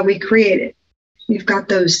and how we create it. You've got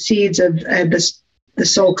those seeds of the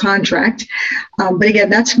soul contract. But again,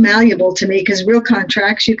 that's malleable to me, because real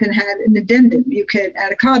contracts, you can add an addendum, you could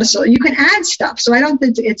add a codicil, you can add stuff. So I don't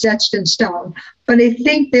think it's etched in stone, but I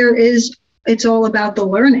think it's all about the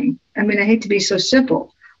learning. I mean, I hate to be so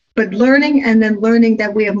simple, but learning, and then learning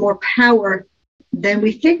that we have more power than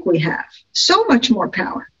we think we have. So much more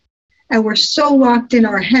power. And we're so locked in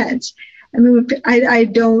our heads. I mean,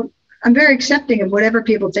 I'm very accepting of whatever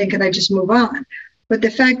people think, and I just move on. But the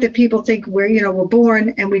fact that people think we're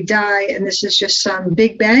born and we die, and this is just some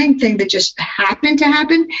big bang thing that just happened to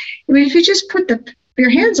happen. I mean, if you just put your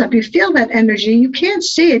hands up, you feel that energy. You can't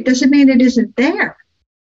see it. Doesn't mean it isn't there.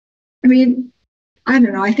 I mean, I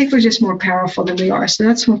don't know. I think we're just more powerful than we are. So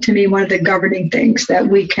that's, to me, one of the governing things, that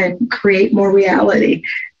we can create more reality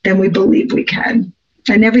than we believe we can.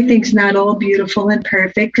 And everything's not all beautiful and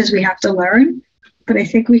perfect, because we have to learn. But I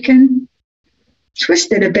think we can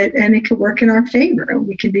twist it a bit, and it could work in our favor, and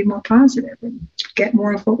we can be more positive and get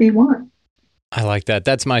more of what we want. I like that.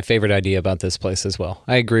 That's my favorite idea about this place as well.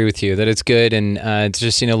 I agree with you that it's good, and it's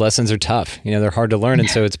just, lessons are tough. They're hard to learn, and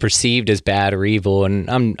so it's perceived as bad or evil. And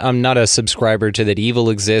I'm not a subscriber to that evil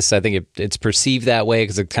exists. I think it's perceived that way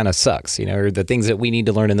because it kind of sucks, or the things that we need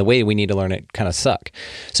to learn and the way we need to learn it kind of suck.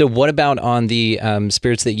 So what about on the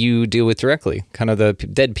spirits that you deal with directly, kind of the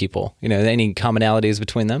dead people? Any commonalities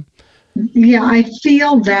between them? Yeah, I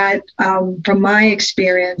feel that from my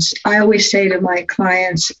experience, I always say to my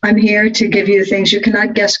clients, I'm here to give you things you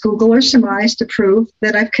cannot guess, Google, or surmise to prove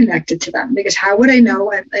that I've connected to them. Because how would I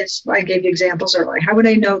know? As I gave you examples earlier, how would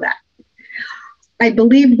I know that? I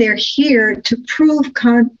believe they're here to prove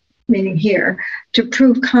continuity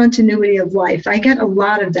of life. I get a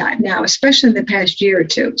lot of that now, especially in the past year or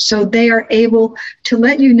two. So they are able to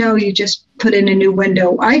let you know you just put in a new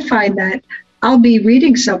window. I find that I'll be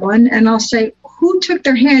reading someone and I'll say, who took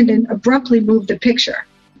their hand and abruptly moved the picture?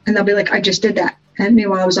 And they'll be like, I just did that. And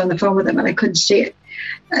meanwhile, I was on the phone with them and I couldn't see it.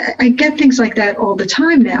 I get things like that all the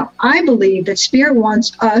time now. I believe that Spirit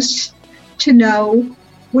wants us to know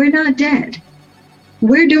we're not dead.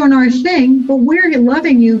 We're doing our thing, but we're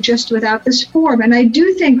loving you just without this form. And I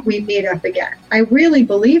do think we meet up again. I really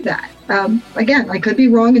believe that. Again, I could be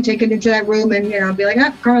wrong and take it into that room and be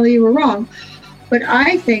like, Carla, you were wrong. But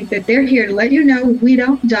I think that they're here to let you know we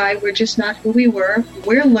don't die. We're just not who we were.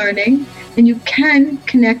 We're learning, and you can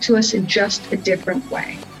connect to us in just a different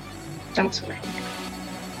way. That's what I think.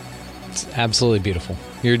 It's absolutely beautiful.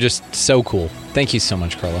 You're just so cool. Thank you so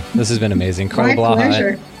much, Carla. This has been amazing. Carla Blaha,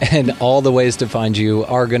 pleasure. And all the ways to find you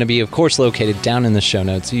are going to be, of course, located down in the show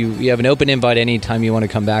notes. You have an open invite anytime you want to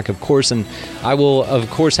come back, of course. And I will, of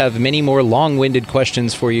course, have many more long-winded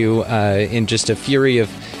questions for you in just a fury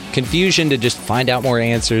of confusion to just find out more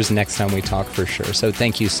answers next time we talk, for sure. So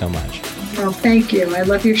thank you so much. Well, thank you. I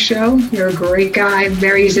love your show. You're a great guy.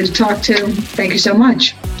 Very easy to talk to. Thank you so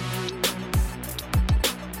much.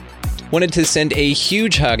 Wanted to send a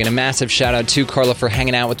huge hug and a massive shout out to Carla for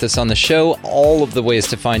hanging out with us on the show. All of the ways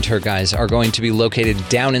to find her, guys, are going to be located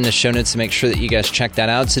down in the show notes, so make sure that you guys check that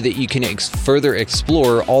out so that you can further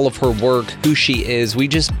explore all of her work, who she is. We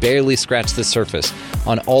just barely scratched the surface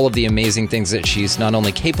on all of the amazing things that she's not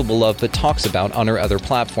only capable of, but talks about on her other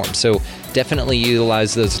platforms. So definitely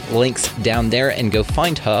utilize those links down there and go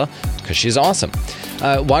find her, because she's awesome.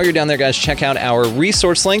 While you're down there, guys, check out our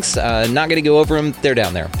resource links. Not going to go over them. They're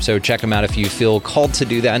down there. So check them out if you feel called to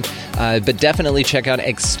do that. But definitely check out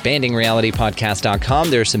expandingrealitypodcast.com.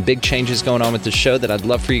 There are some big changes going on with the show that I'd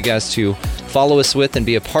love for you guys to follow us with and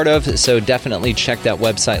be a part of. So definitely check that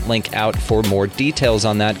website link out for more details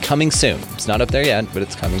on that. Coming soon. It's not up there yet, but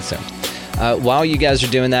it's coming soon. While you guys are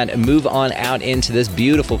doing that, move on out into this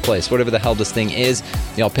beautiful place, whatever the hell this thing is.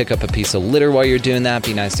 Y'all pick up a piece of litter while you're doing that.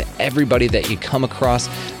 Be nice to everybody that you come across.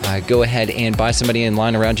 Go ahead and buy somebody in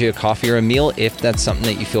line around you a coffee or a meal if that's something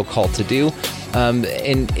that you feel called to do.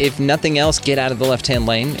 And if nothing else, get out of the left-hand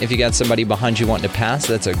lane. If you got somebody behind you wanting to pass,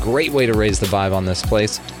 that's a great way to raise the vibe on this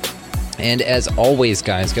place. And as always,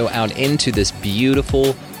 guys, go out into this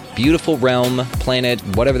beautiful, beautiful realm, planet,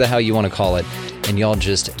 whatever the hell you want to call it, and y'all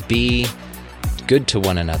just be good to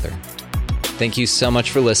one another. Thank you so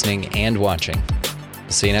much for listening and watching. We'll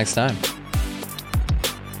see you next time.